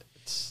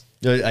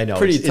 I know.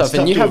 Pretty tough.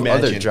 And you have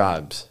imagine. other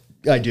jobs.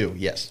 I do,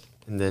 yes.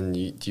 And then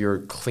you're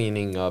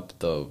cleaning up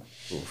the...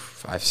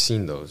 Oof, I've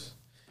seen those.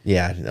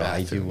 Yeah, no,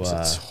 bathrooms. I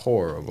do. It's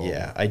horrible.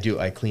 Yeah, I do.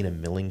 I clean a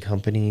milling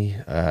company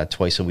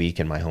twice a week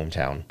in my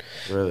hometown.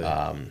 Really?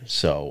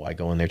 So I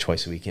go in there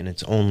twice a week, and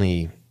it's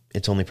only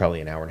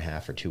probably an hour and a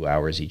half or 2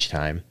 hours each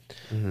time.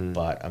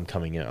 But I'm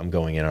going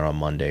in on a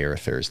Monday or a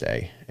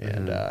Thursday,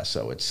 and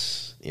so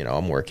it's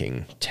I'm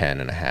working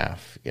 10 and a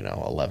half,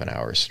 11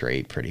 hours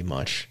straight, pretty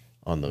much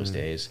on those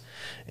days,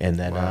 and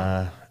then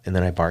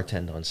I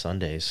bartend on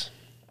Sundays,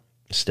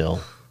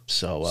 still.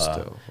 So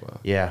wow.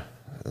 Yeah.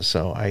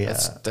 So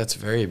that's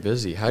very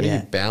busy. How do you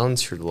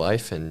balance your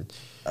life and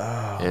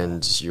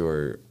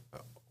your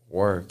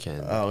work? And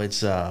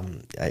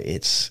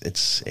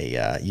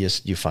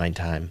you find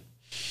time.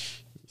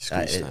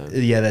 Time.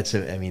 That's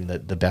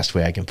the best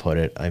way I can put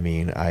it. I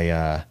mean,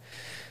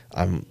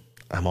 I'm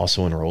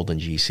also enrolled in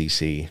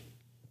GCC.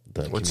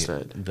 What's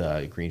that?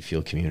 The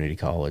Greenfield Community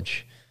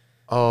College.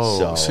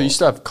 Oh, so you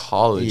still have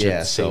college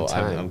at the same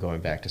time. I'm going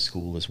back to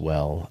school as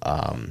well.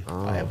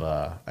 I have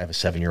a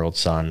 7-year-old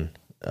son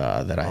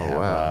that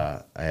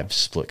I have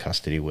split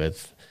custody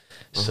with.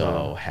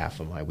 So half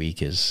of my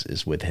week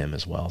is with him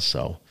as well.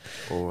 So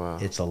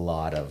it's a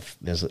lot of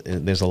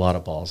there's a lot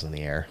of balls in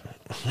the air.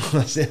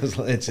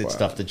 It's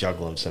tough to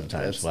juggle them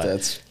sometimes.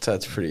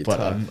 That's pretty tough.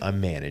 But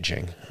I'm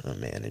managing.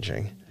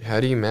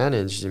 How do you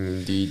manage? I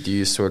mean, do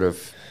you sort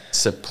of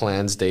set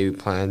daily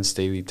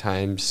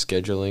time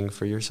scheduling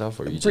for yourself,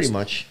 or you pretty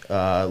much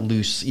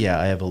loose? Yeah,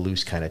 I have a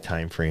loose kind of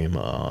time frame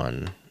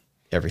on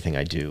everything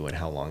I do and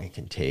how long it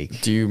can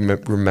take. Do you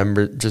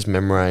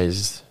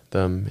memorize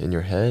them in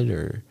your head,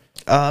 or?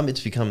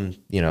 It's become,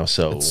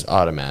 so it's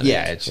automatic.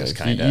 Yeah, it's just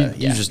kind of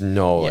you just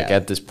know, like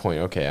at this point,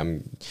 okay,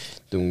 I'm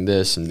doing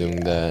this and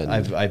doing that.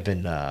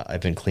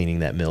 I've been cleaning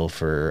that mill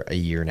for a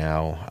year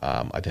now.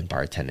 I've been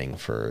bartending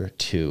for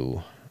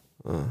 2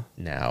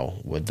 now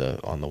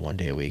on the 1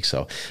 day a week.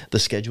 So the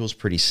schedule's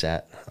pretty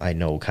set. I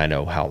know kind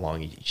of how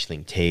long each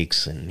thing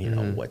takes,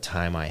 and what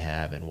time I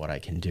have and what I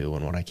can do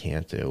and what I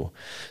can't do.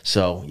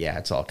 So yeah,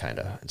 it's all kind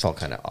of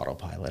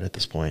autopilot at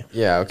this point.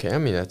 Yeah. Okay. I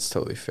mean, that's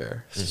totally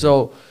fair.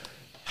 So,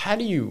 how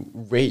do you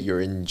rate your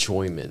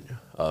enjoyment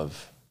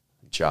of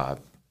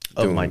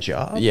my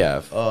job?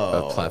 Yeah,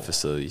 of plant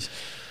facilities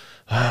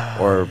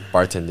or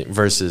bartending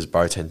versus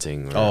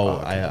bartending.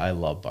 I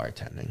love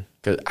bartending.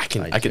 Cause I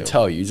can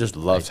tell you just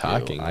love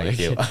talking. I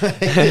do.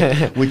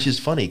 Which is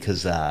funny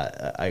because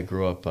I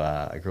grew up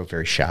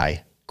very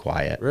shy,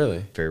 quiet,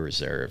 really, very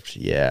reserved.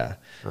 Yeah,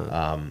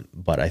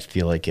 but I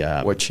feel like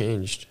what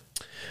changed?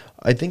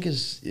 I think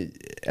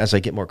as I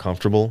get more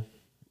comfortable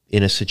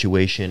in a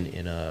situation,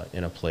 in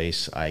a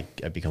place, I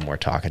become more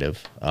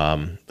talkative.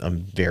 I'm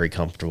very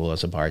comfortable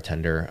as a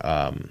bartender.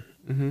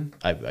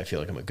 I feel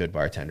like I'm a good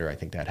bartender. I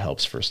think that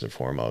helps first and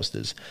foremost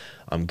is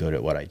I'm good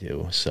at what I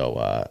do. So,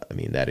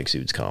 that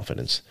exudes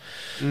confidence.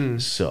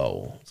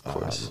 So, of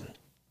course.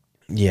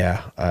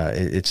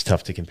 It's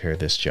tough to compare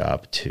this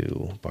job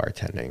to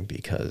bartending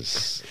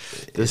because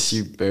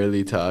you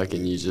barely talk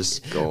and you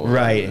just go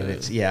right.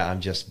 And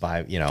I'm just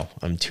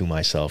I'm to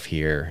myself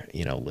here,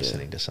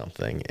 listening to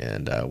something.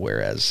 And,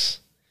 whereas,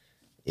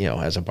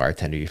 as a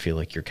bartender, you feel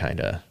like you're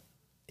kind of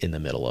in the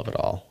middle of it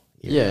all.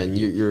 And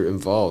you're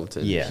involved,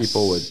 and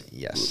people would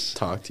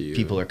talk to you.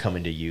 People are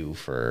coming to you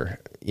for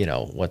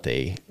what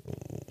they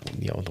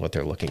what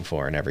they're looking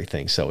for and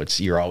everything. So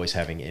you're always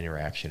having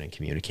interaction and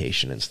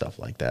communication and stuff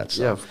like that.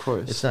 So yeah, of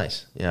course, it's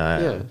nice.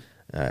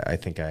 I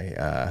think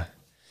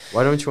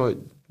why don't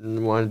you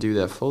want to do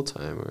that full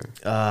time, or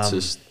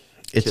just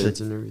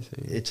kids and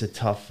everything? It's a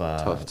tough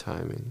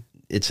timing.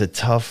 It's a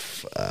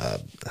tough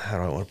how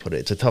do I want to put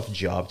it? It's a tough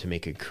job to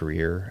make a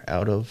career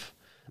out of.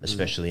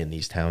 Especially in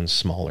these towns,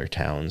 smaller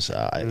towns.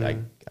 I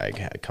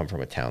come from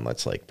a town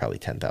that's like probably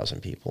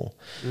 10,000 people.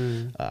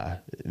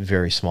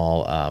 Very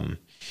small.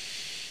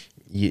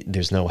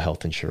 There's no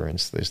health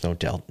insurance. There's no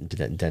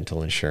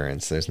dental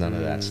insurance. There's none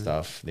of that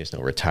stuff. There's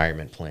no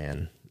retirement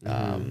plan.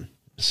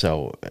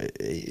 So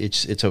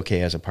it's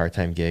okay as a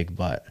part-time gig,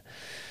 but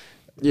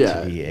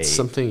it's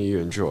something you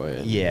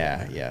enjoy.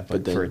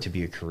 But for it to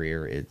be a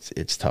career,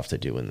 it's tough to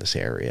do in this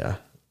area.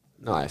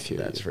 No, I feel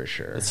that's for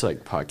sure. It's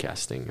like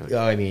podcasting.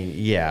 I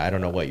mean, I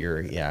don't know what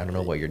your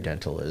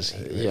dental is.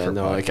 I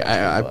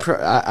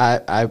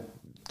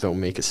don't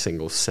make a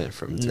single cent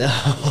from it.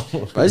 No,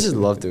 but I just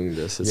love doing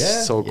this.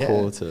 It's so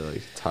cool to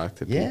like talk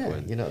to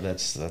people. Yeah,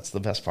 that's the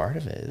best part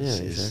of it.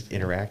 Is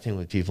interacting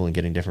with people and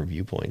getting different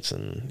viewpoints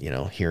and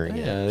hearing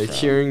it. Yeah,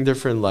 hearing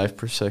different life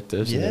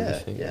perspectives. And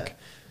everything. Yeah.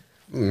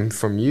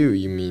 From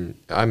you,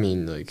 I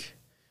mean, like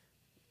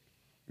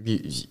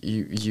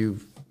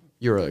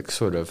you're like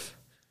sort of.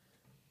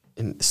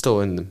 Still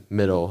in the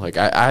middle, like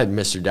I had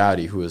Mr.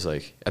 Dowdy, who was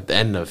like at the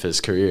end of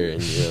his career,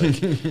 and you're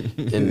like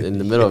in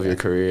the middle of your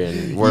career,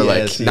 and we're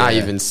not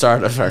even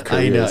start of our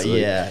career. I know,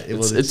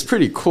 so it's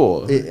pretty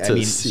cool.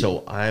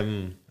 So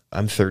I'm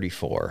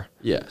 34.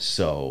 Yeah.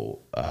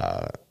 So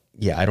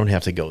Yeah, I don't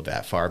have to go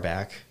that far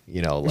back.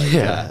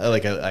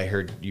 Like I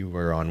heard you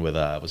were on with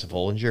was it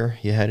Bollinger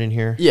you had in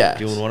here? Yeah,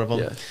 doing one of them.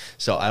 Yeah.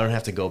 So I don't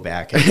have to go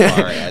back as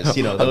far as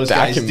those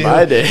back guys in do.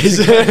 my days.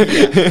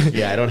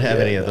 I don't have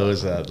any of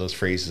those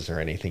phrases or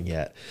anything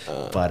yet.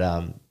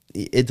 But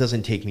it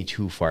doesn't take me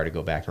too far to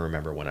go back and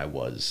remember when I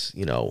was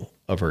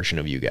a version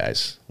of you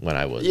guys when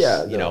I was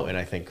and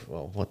I think,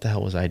 well, what the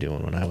hell was I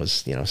doing when I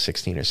was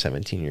 16 or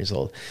 17 years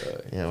old?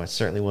 It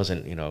certainly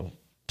wasn't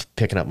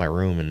picking up my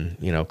room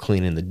and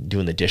cleaning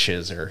doing the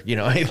dishes or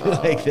anything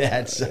like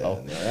that.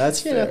 So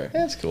that's fair.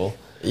 That's cool.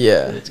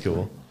 Yeah, it's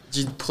cool.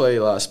 Did you play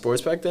a lot of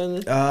sports back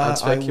then? I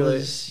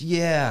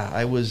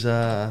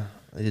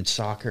did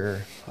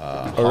soccer.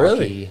 Hockey.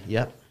 Really?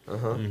 Yep.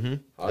 Mm-hmm.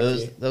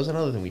 That was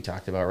another thing we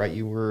talked about, right?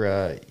 You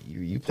were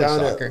you played down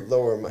soccer at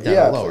lower. Lower.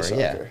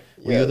 Yeah.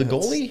 Were you the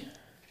goalie?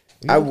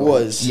 I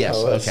was. Yes.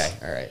 I was. Okay.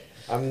 All right.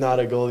 I'm not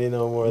a goalie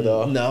no more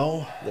though.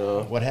 No.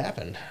 No. What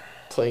happened?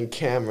 Playing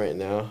cam right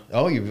now.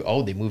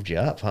 Oh, they moved you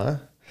up, huh?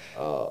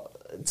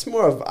 It's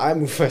more of I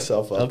move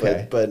myself up.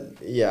 Okay.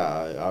 But yeah,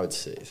 I would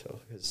say so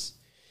because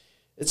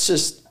it's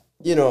just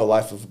a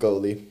life of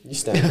goalie. You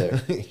stand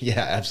there. Yeah,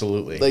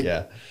 absolutely. Like,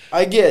 yeah.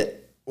 I get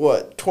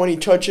 20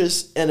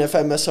 touches, and if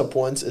I mess up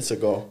once, it's a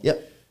goal.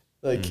 Yep.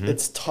 Like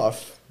it's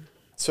tough.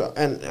 So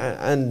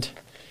and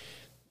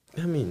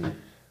I mean,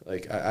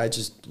 like I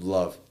just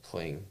love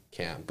playing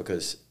cam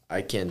because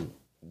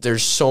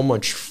there's so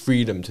much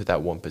freedom to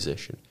that one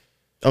position.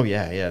 Oh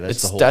yeah,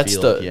 that's the whole that's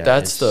field.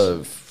 That's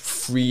the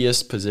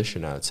freest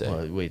position, I would say.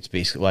 It's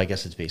basically. Well, I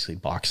guess it's basically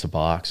box to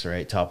box,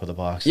 right? Top of the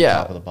box. Yeah,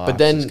 top of the box. But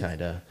then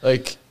kind of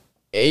like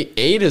eight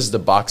is the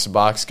box to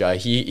box guy.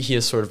 He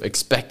is sort of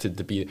expected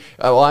to be.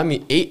 Well, I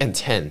mean 8 and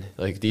 10.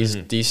 Like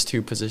these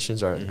two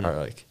positions are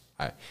like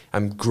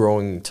I'm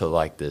growing to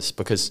like this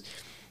because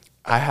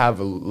I have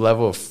a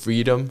level of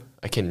freedom.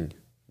 I can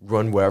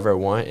run wherever I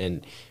want,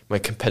 and my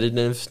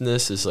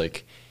competitiveness is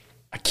like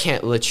I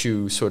can't let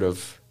you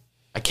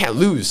I can't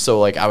lose, so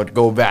like I would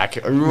go back,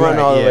 run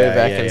all the way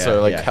back, and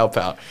sort of help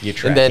out.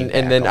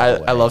 And then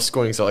I love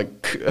scoring, so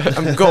like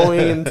I'm going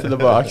into the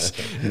box,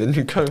 and then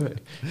you come.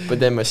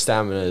 But then my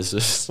stamina is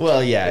just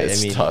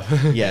it's tough.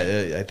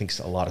 I think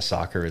a lot of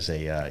soccer is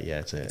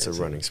it's a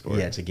running sport.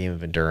 Yeah, it's a game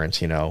of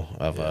endurance,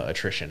 of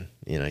attrition.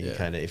 You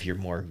kind of if you're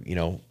more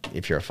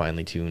if you're a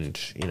finely tuned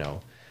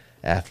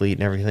athlete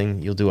and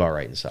everything, you'll do all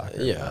right in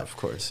soccer. Yeah, of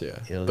course, yeah.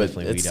 But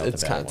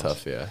it's kind of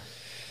tough, yeah.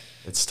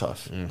 It's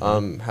tough.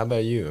 How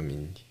about you? I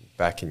mean,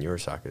 back in your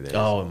soccer days.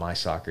 Oh, in my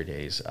soccer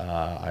days,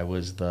 I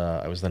was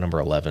the number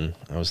 11.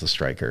 I was the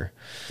striker.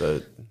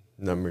 The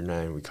number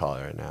 9 we call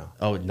it right now.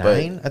 Oh,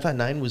 9? I thought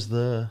 9 was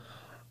the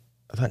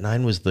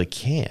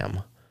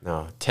cam.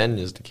 No, 10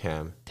 is the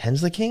cam. 10's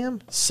the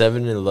cam?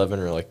 7 and 11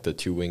 are like the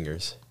 2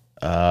 wingers.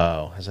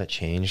 Oh, has that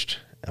changed?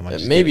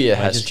 Maybe it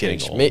has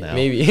changed.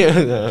 Maybe.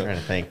 No. I'm trying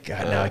to think.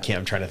 God, now I can't.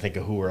 I'm trying to think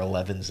of who were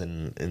 11s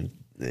and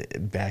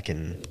back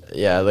in.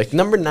 Yeah, like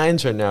number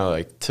 9s are now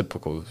like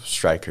typical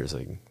strikers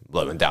like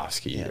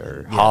Lewandowski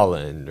or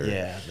Holland or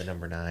the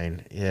number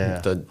 9.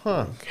 Yeah,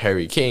 the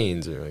Harry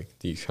Kane's or like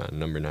these kind of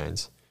number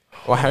 9s.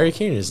 Well, Harry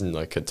Kane isn't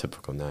like a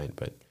typical 9,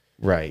 but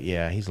right.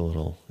 Yeah, he's a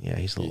little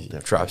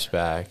different. Drops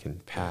back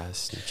and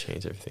pass and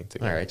change everything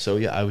together. All right, so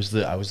yeah, I was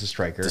the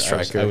striker.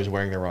 I was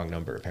wearing the wrong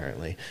number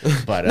apparently.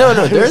 But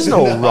no, there's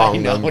no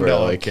wrong number.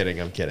 No, like,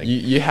 I'm kidding.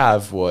 You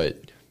have what?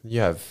 You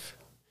have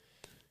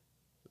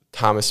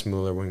Thomas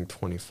Mueller winning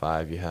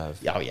 25. You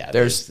have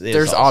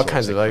there's all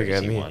kinds of like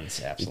ones,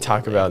 you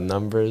talk about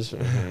numbers.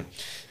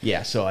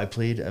 Yeah, so I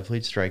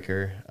played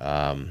striker.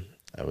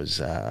 I was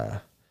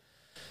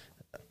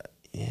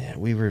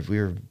we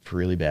were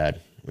really bad.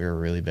 We were a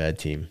really bad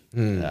team.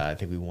 I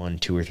think we won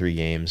 2 or 3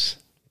 games.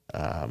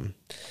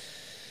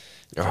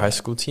 Your high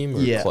school team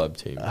or club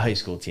team? A high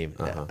school team.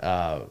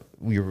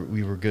 We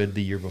were good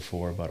the year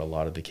before, but a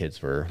lot of the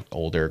kids were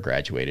older,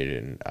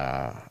 graduated, and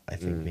I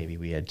think maybe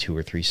we had 2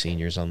 or 3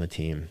 seniors on the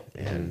team,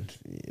 and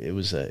it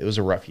was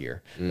a rough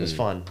year. It was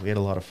fun. We had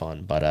a lot of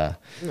fun, but I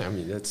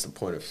mean that's the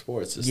point of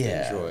sports, is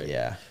to enjoy.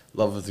 Yeah,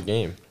 love of the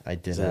game. I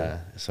did.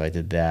 So I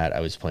did that. I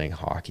was playing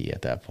hockey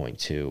at that point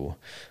too.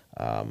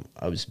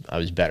 I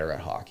was better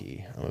at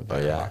hockey. I'm a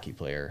better hockey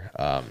player.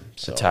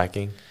 So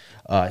attacking.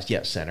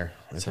 Center.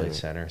 I played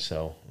center,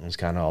 so I was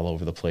kind of all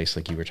over the place,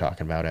 like you were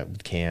talking about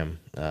at Cam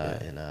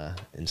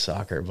in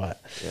soccer.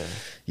 But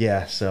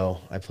so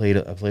I played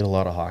a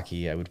lot of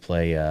hockey. I would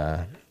play.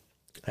 I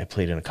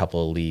played in a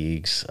couple of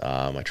leagues.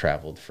 I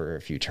traveled for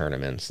a few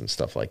tournaments and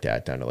stuff like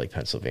that down to like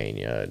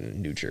Pennsylvania and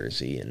New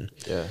Jersey, and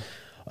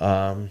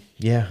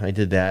I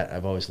did that.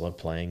 I've always loved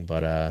playing,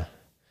 but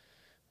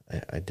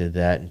I did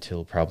that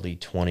until probably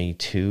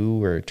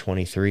 22 or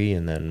 23,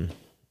 and then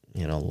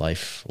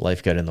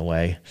life got in the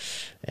way,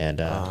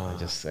 and I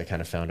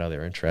kind of found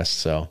other interests.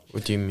 So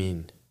what do you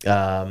mean?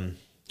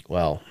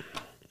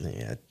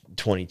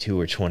 22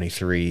 or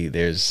 23,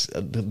 there's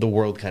the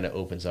world kind of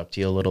opens up to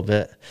you a little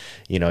bit.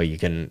 You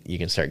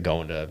can start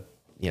going to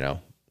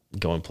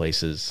going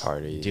places,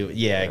 party.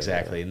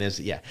 Exactly. And there's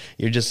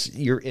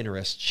your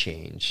interests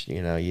change.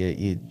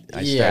 I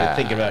started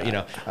thinking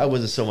about, I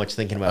wasn't so much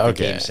thinking about the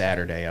game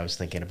Saturday. I was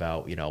thinking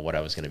about, what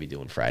I was going to be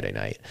doing Friday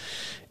night.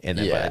 And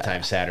then by the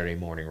time Saturday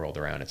morning rolled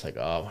around, it's like,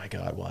 oh my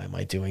God, why am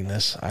I doing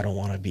this? I don't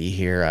want to be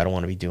here. I don't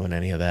want to be doing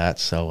any of that.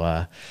 So,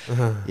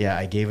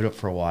 I gave it up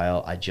for a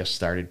while. I just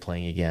started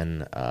playing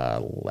again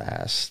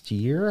last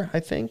year, I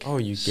think. Oh,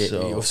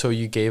 so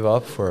you gave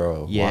up for a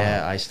while?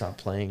 Yeah, I stopped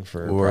playing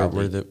for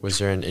was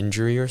there an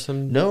injury or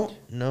something?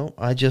 No.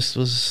 I just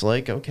was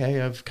like,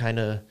 okay,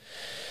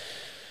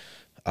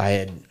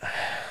 I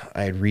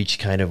had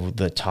reached kind of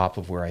the top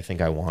of where I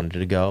think I wanted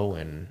to go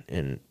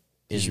in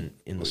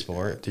the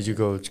sport. Did you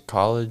go to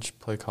college,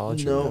 play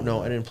college?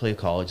 No, I didn't play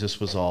college. This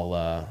was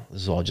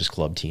all just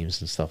club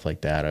teams and stuff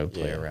like that. I would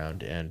play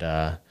around, and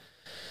I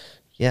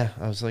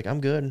was like,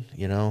 I'm good.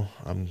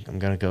 I'm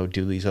gonna go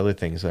do these other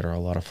things that are a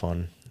lot of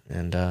fun,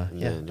 and I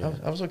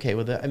was okay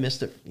with it. I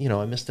missed it,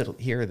 I missed it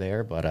here or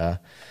there, but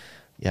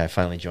I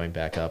finally joined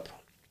back up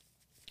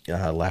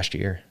last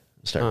year.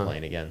 Started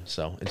playing again,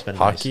 so it's been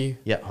hockey. Nice.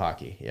 Yeah,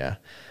 hockey. Yeah.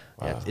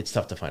 Wow. Yeah, it's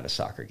tough to find a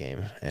soccer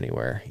game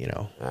anywhere,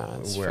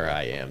 where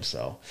I am.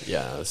 So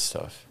yeah, that's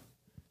tough.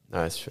 No,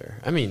 that's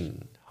fair. I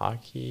mean,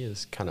 hockey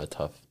is kind of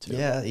tough too.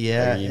 Yeah.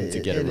 You need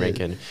to get a rink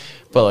in,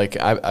 but like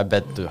I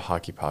bet the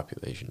hockey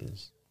population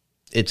is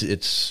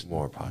it's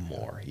more popular.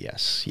 More,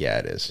 yes, yeah,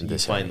 it is. You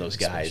find those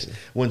guys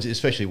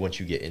especially once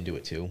you get into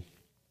it too.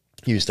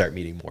 You start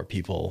meeting more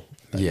people.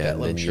 And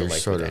then you're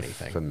sort of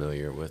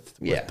familiar with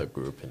the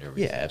group and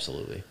everything. Yeah,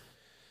 absolutely.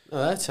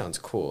 Oh, that sounds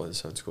cool.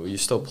 You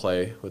still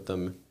play with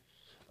them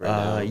right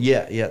now?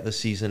 Yeah. The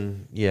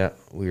season. Yeah,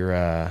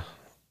 we're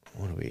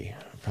what are we?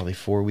 Probably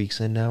 4 weeks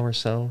in now or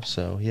so.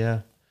 So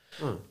yeah.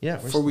 Yeah,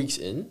 4 weeks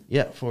in?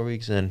 Yeah, 4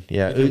 weeks in.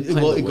 Yeah.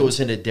 It goes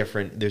into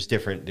different. There's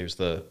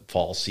the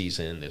fall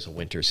season, there's a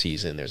winter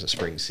season, there's a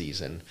spring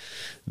season.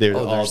 There's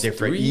all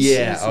different.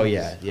 Seasons? Oh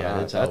yeah.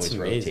 That's always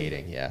amazing.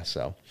 rotating. Yeah.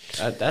 So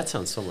that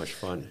sounds so much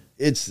fun.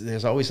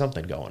 There's always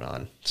something going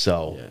on.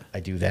 So I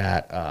do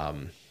that.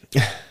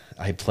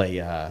 I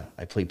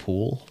play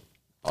pool.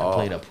 I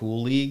play in a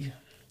pool league.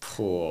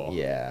 Pool.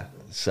 Yeah.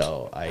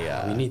 So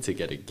we need to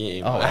get a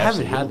game. Oh, I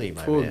haven't had a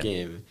pool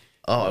game.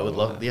 Oh, I would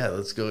love. Yeah,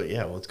 let's go.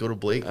 Yeah, let's go to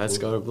Blake. Let's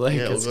go to Blake.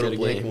 Yeah, let's go to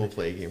Blake and we'll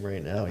play a game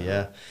right now.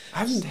 Yeah. I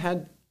haven't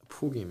had a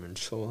pool game in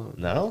so long.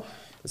 No,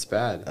 it's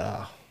bad.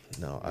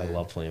 No, I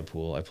love playing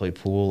pool. I play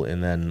pool,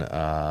 and then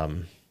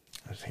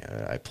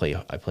I play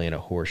in a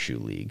horseshoe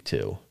league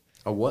too.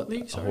 A what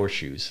league? Sorry?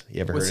 Horseshoes.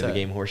 You ever heard of the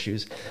game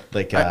horseshoes?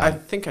 Like I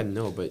think I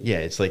know, but yeah,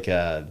 it's like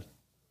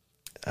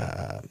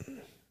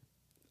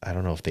I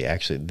don't know if they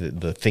actually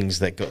the things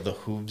that go the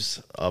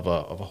hooves of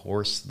a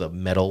horse, the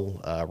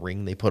metal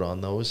ring they put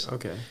on those.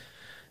 Okay.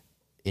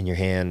 In your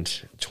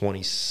hand, 20.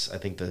 I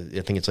think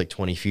it's like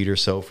 20 feet or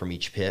so from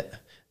each pit.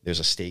 There's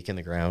a stake in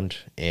the ground,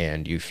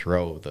 and you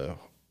throw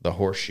the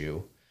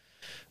horseshoe,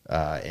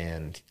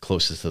 and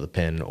closest to the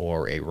pin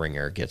or a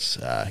ringer gets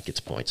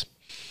points.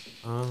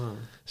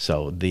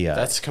 So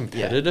that's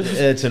competitive.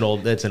 Yeah, it's an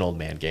old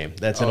man game.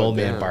 That's an old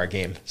man bar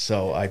game.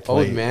 So I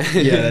play. Old man.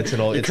 Yeah, that's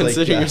an old. You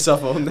consider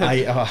yourself old man?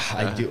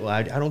 I do.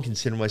 I don't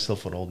consider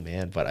myself an old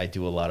man, but I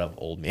do a lot of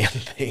old man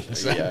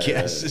things. I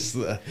guess is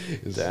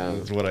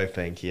what I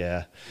think.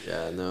 Yeah.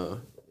 Yeah.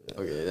 No.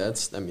 Okay.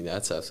 That's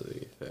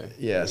absolutely fair.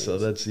 Yeah. So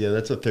that's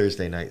a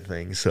Thursday night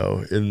thing.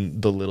 So in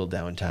the little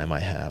downtime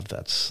I have,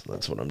 that's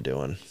what I'm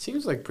doing.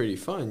 Seems like pretty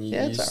fun.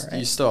 It's all right.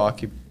 You still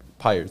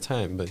occupy your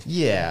time, but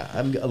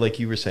I'm like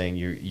you were saying,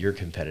 your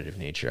competitive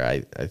nature.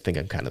 I think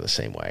I'm kind of the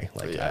same way.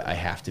 Like I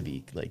have to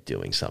be like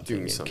doing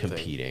something and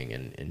competing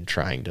and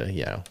trying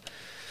to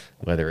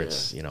whether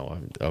it's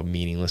a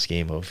meaningless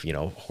game of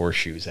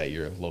horseshoes at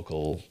your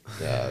local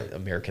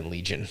American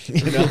Legion,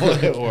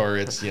 or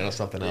it's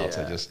something else.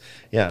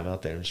 I'm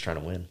out there. I'm just trying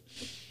to win.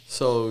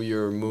 So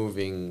you're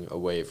moving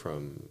away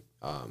from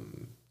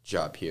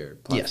job here,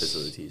 plant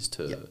facilities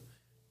to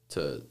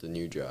the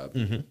new job.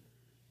 Mm-hmm.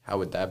 How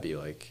would that be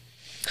like?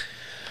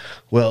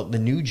 Well, the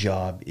new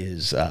job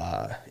is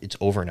it's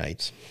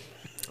overnights,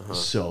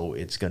 so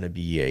it's going to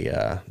be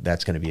a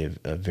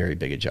very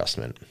big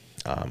adjustment.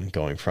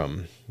 Going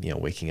from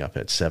waking up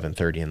at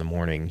 7:30 in the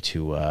morning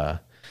to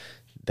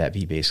that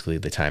be basically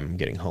the time I'm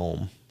getting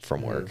home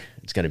from work.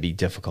 It's going to be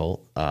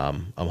difficult.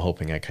 I'm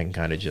hoping I can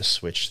kind of just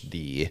switch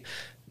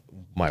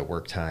my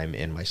work time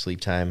and my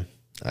sleep time.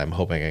 I'm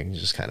hoping I can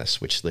just kind of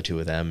switch the two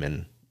of them,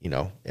 and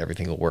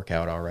everything will work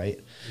out all right.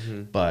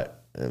 Mm-hmm. But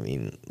I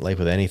mean, like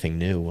with anything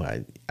new,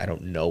 I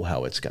don't know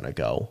how it's going to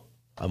go.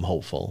 I'm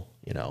hopeful,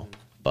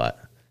 but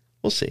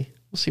we'll see.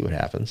 We'll see what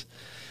happens.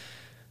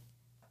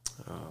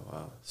 Oh,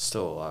 wow.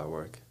 Still a lot of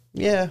work.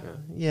 Yeah.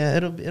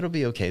 It'll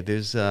be okay.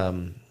 There's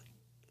the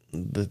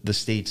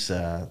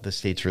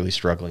state's really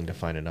struggling to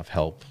find enough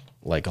help,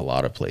 like a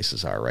lot of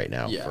places are right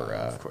now. Yeah,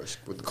 of course,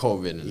 with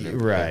COVID and everything.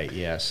 Right.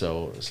 Yeah.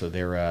 So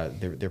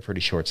they're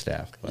pretty short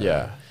staffed.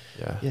 Yeah.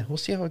 Yeah, we'll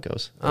see how it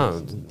goes.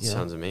 Oh,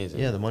 sounds amazing.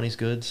 Yeah, the money's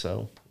good,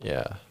 so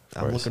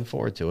I'm looking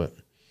forward to it.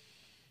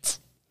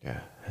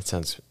 Yeah, that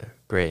sounds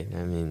great.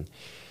 I mean,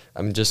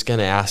 I'm just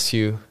gonna ask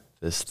you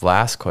this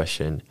last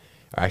question,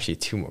 or actually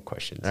 2 more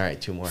questions. All right,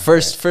 2 more.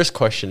 First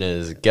question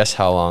is, guess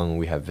how long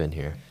we have been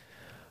here?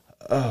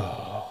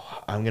 Oh,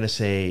 I'm gonna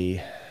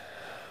say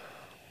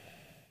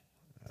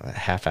a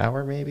half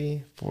hour,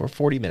 maybe, for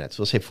 40 minutes.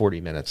 We'll say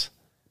 40 minutes.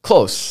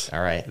 Close.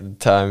 All right.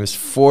 Time is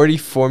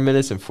 44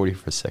 minutes and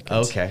 44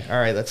 seconds. Okay. All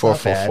right. That's 4,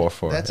 not bad. 4,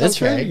 4, 4. That's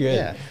It's okay. pretty good.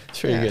 Yeah.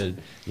 It's pretty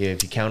good. Yeah.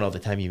 If you count all the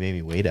time you made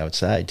me wait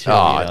outside too.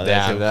 Oh, you know,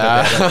 damn.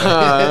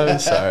 I'm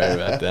sorry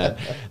about that.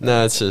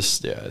 No, it's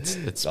just,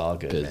 it's all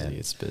good, busy. man.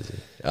 It's busy.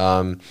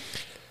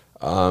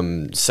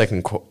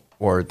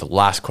 Or the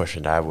last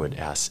question I would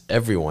ask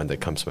everyone that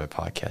comes to my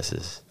podcast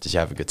is, did you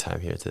have a good time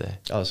here today?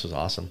 Oh, this was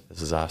awesome.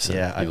 This was awesome.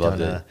 Yeah,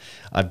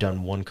 I've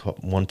done one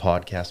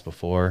podcast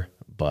before,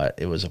 but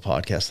it was a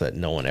podcast that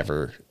no one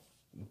ever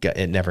got.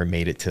 It never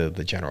made it to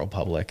the general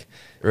public.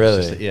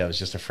 Really? It was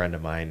just a friend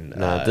of mine.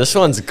 No, this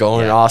one's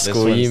going off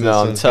school email.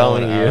 I'm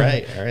telling you. All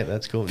right,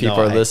 that's cool. People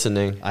are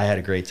listening. I had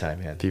a great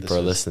time, man. People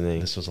are listening.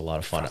 This was a lot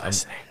of fun.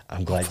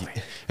 I'm glad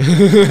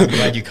I'm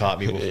glad you caught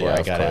me before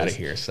I got out of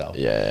here. So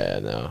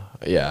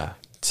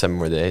 7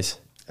 more days.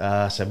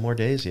 7 more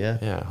days. Yeah.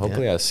 Yeah.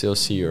 Hopefully, I'll still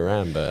see you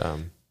around. But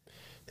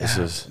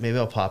maybe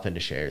I'll pop into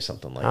Shay or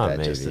something like that.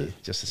 Maybe.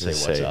 just to say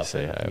what's up.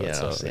 Say hi. What's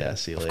up? Yeah.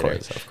 See you later.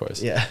 Of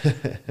course. Yeah.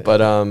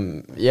 But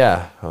I'm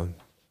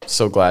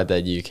so glad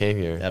that you came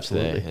here.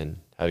 Absolutely. Today and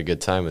had a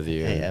good time with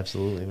you. Hey,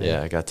 absolutely, man.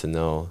 Yeah, I got to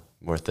know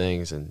more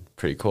things and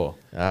pretty cool.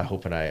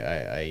 Hoping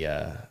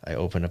I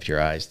open up your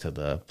eyes to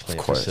the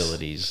plant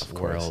facilities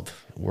world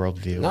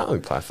view. Not only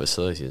plant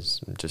facilities,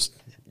 just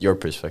your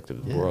perspective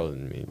of the world. I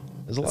mean,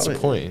 there's a lot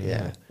of point.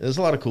 Yeah, there's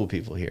a lot of cool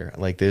people here.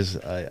 Like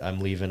I'm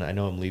leaving. I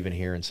know I'm leaving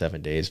here in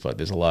 7 days, but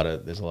there's a lot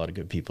of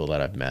good people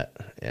that I've met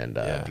and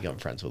become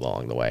friends with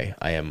along the way.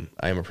 I am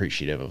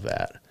appreciative of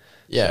that.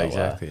 Yeah, so,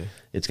 exactly.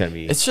 It's gonna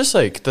be. It's just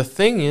like the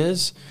thing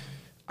is,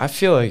 I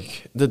feel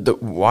like the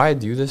why I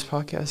do this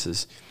podcast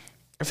is,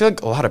 I feel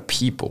like a lot of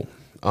people,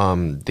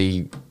 when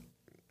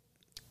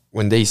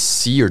they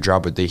see your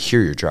job or they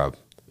hear your job,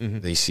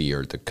 they see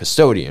you're the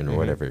custodian or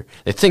whatever,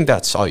 they think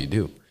that's all you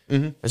do.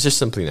 It's just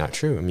simply not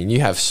true. I mean, you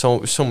have so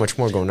much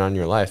more going on in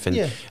your life,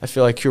 and I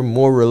feel like you're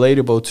more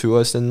relatable to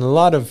us than a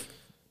lot of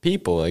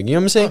people. Like, you know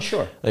what I'm saying? Oh,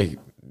 sure. Like,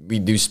 we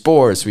do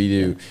sports,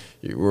 we're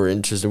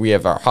interested, we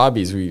have our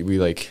hobbies, we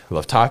like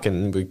love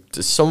talking.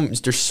 There's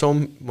so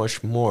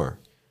much more.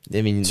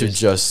 I mean, to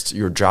just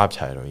your job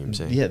title. You know what I'm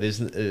saying? Yeah, there's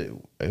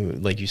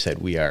like you said,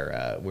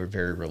 we're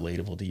very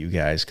relatable to you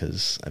guys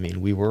because I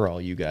mean we were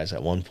all you guys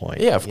at one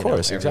point. Yeah, of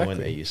course, everyone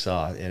exactly. that you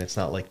saw, and it's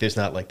not like there's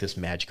not like this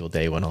magical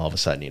day when all of a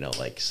sudden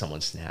like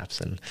someone snaps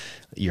and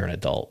you're an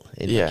adult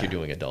and like, you're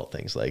doing adult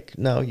things. Like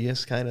no, you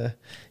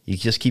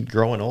just keep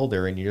growing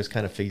older and you're just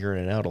kind of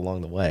figuring it out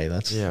along the way.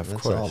 That's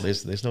course. All.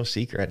 There's no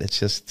secret. It's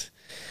just.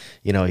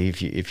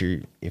 If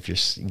you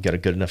got a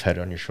good enough head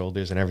on your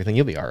shoulders and everything,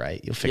 you'll be all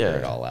right. You'll figure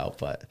it all out.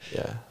 But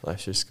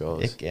life just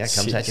goes. It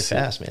comes at you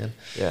fast, man.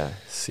 Yeah,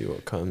 see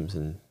what comes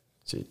and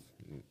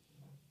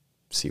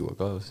see what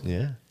goes.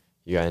 Yeah.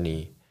 You got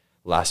any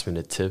last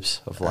minute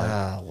tips of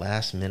life?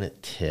 Last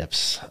minute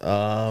tips.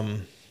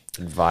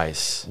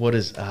 Advice. What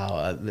is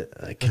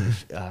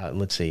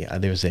let's see.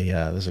 There's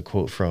a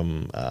quote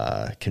from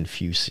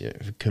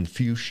Confucius.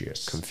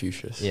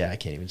 Yeah, I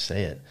can't even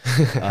say it.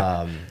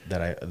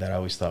 that I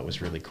always thought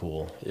was really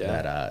cool.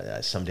 Yeah.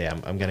 That someday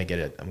I'm gonna get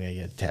it. I'm gonna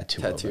get a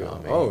tattoo of it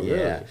on me. Oh, really?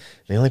 Yeah.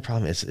 The only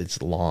problem is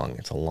it's long.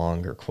 It's a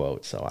longer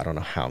quote, so I don't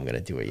know how I'm gonna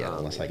do it yet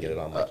unless I get it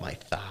on like my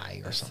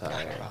thigh or something.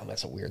 I don't know.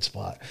 That's a weird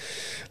spot.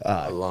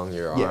 Along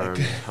your arm,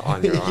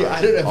 on your arm. Yeah,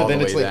 I don't know. But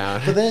then it's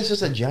down. But then it's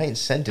just a giant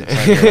sentence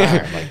on your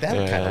arm. Like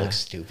that kind of looks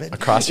stupid.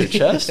 Across your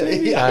chest?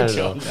 Maybe? I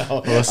don't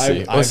know. We'll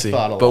see. I've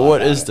thought a but lot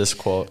what about is it. this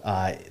quote?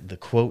 The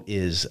quote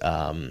is,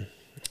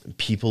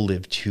 people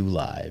live 2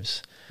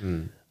 lives.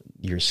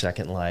 Your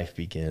second life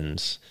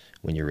begins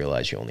when you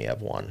realize you only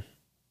have one.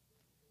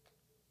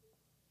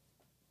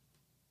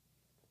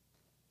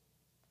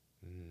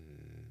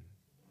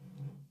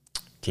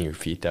 Can you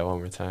repeat that one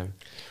more time?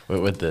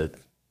 With the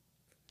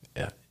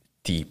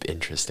deep,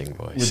 interesting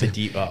voice. With the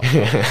deep, all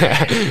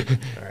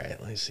right,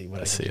 let's see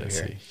what I can do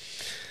here.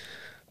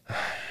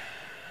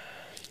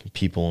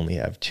 People only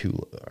have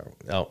 2.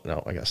 Oh,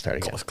 no, I got to start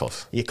again.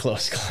 Close. Yeah,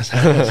 close.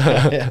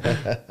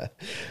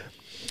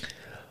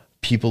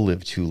 People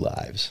live 2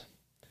 lives.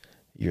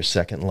 Your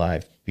second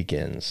life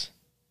begins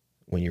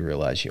when you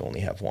realize you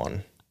only have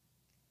one.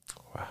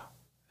 Wow.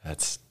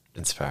 That's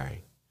inspiring.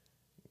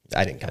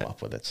 I didn't come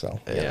up with it, so.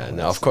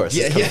 No, of course.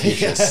 Yeah.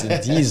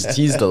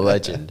 He's the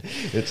legend.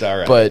 It's all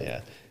right.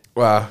 But,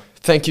 wow.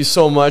 Thank you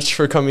so much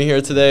for coming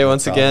here today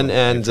once again.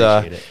 And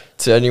to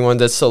anyone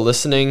that's still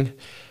listening,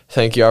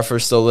 thank you all for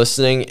still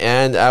listening.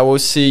 And I will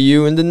see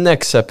you in the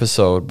next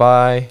episode.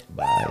 Bye.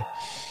 Bye.